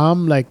 So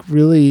I'm like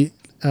really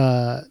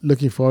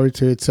looking forward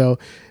to it. So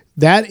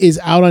that is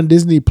out on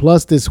Disney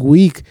Plus this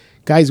week,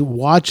 guys.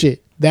 Watch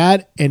it.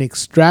 That and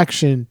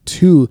Extraction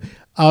 2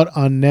 out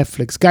on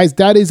Netflix, guys.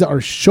 That is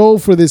our show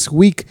for this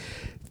week.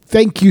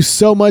 Thank you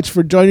so much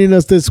for joining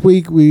us this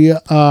week. We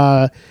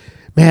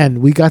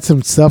we got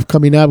some stuff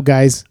coming up,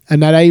 guys. I'm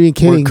not even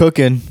kidding.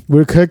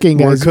 We're cooking.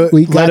 guys.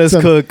 Let us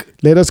cook.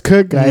 Let us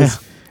cook, guys.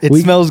 Yeah. It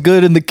We- smells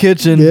good in the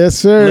kitchen. Yes,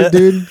 sir,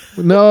 dude.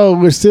 No,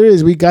 we're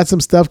serious. We got some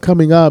stuff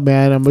coming up,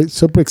 man. I'm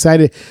super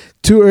excited.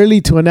 Too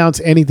early to announce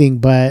anything,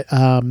 but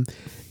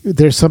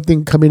there's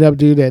something coming up,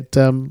 dude, that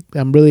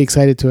I'm really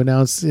excited to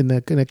announce in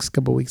the next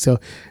couple of weeks. So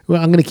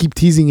I'm going to keep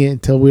teasing it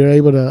until we're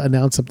able to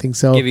announce something.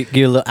 So Give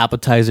you little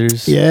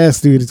appetizers.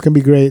 yes, dude, it's going to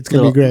be great. It's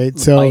going to be great.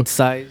 So bite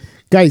size.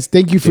 guys,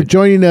 thank you for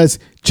joining us.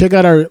 Check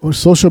out our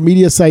social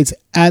media sites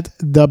at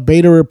The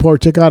Beta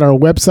Report. Check out our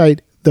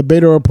website,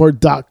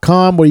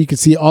 thebetareport.com, where you can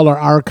see all our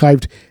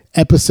archived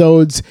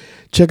episodes.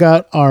 Check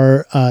out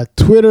our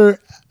Twitter.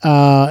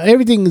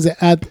 Everything is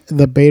at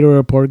The Beta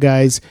Report,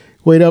 guys.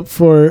 Wait up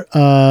for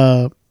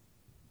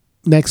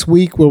next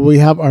week where we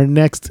have our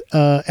next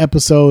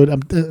episode.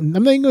 I'm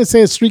not even going to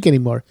say a streak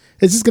anymore.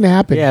 It's just going to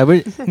happen. Yeah,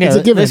 It's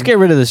a given. let's get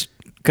rid of this.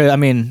 'Cause, I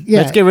mean, Yeah.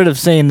 let's get rid of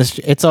saying this.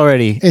 It's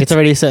already set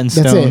in That's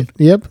stone. it.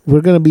 Yep.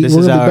 We're going to be, This we're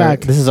is going to be our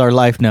back. this is our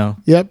life now.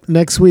 Yep,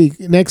 next week.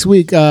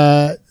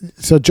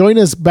 So join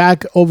us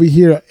back over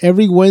here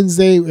every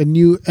Wednesday, a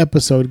new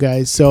episode,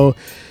 guys. So,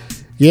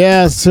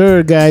 yeah,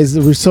 sir, guys.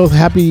 We're so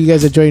happy you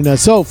guys are joining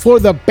us. So, for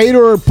the Beta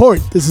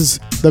Report, this is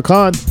the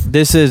Con,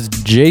 This is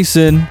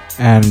Jason.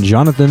 And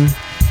Jonathan.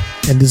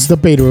 and this is the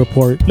Beta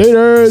Report.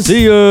 Later.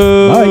 See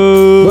ya. Bye.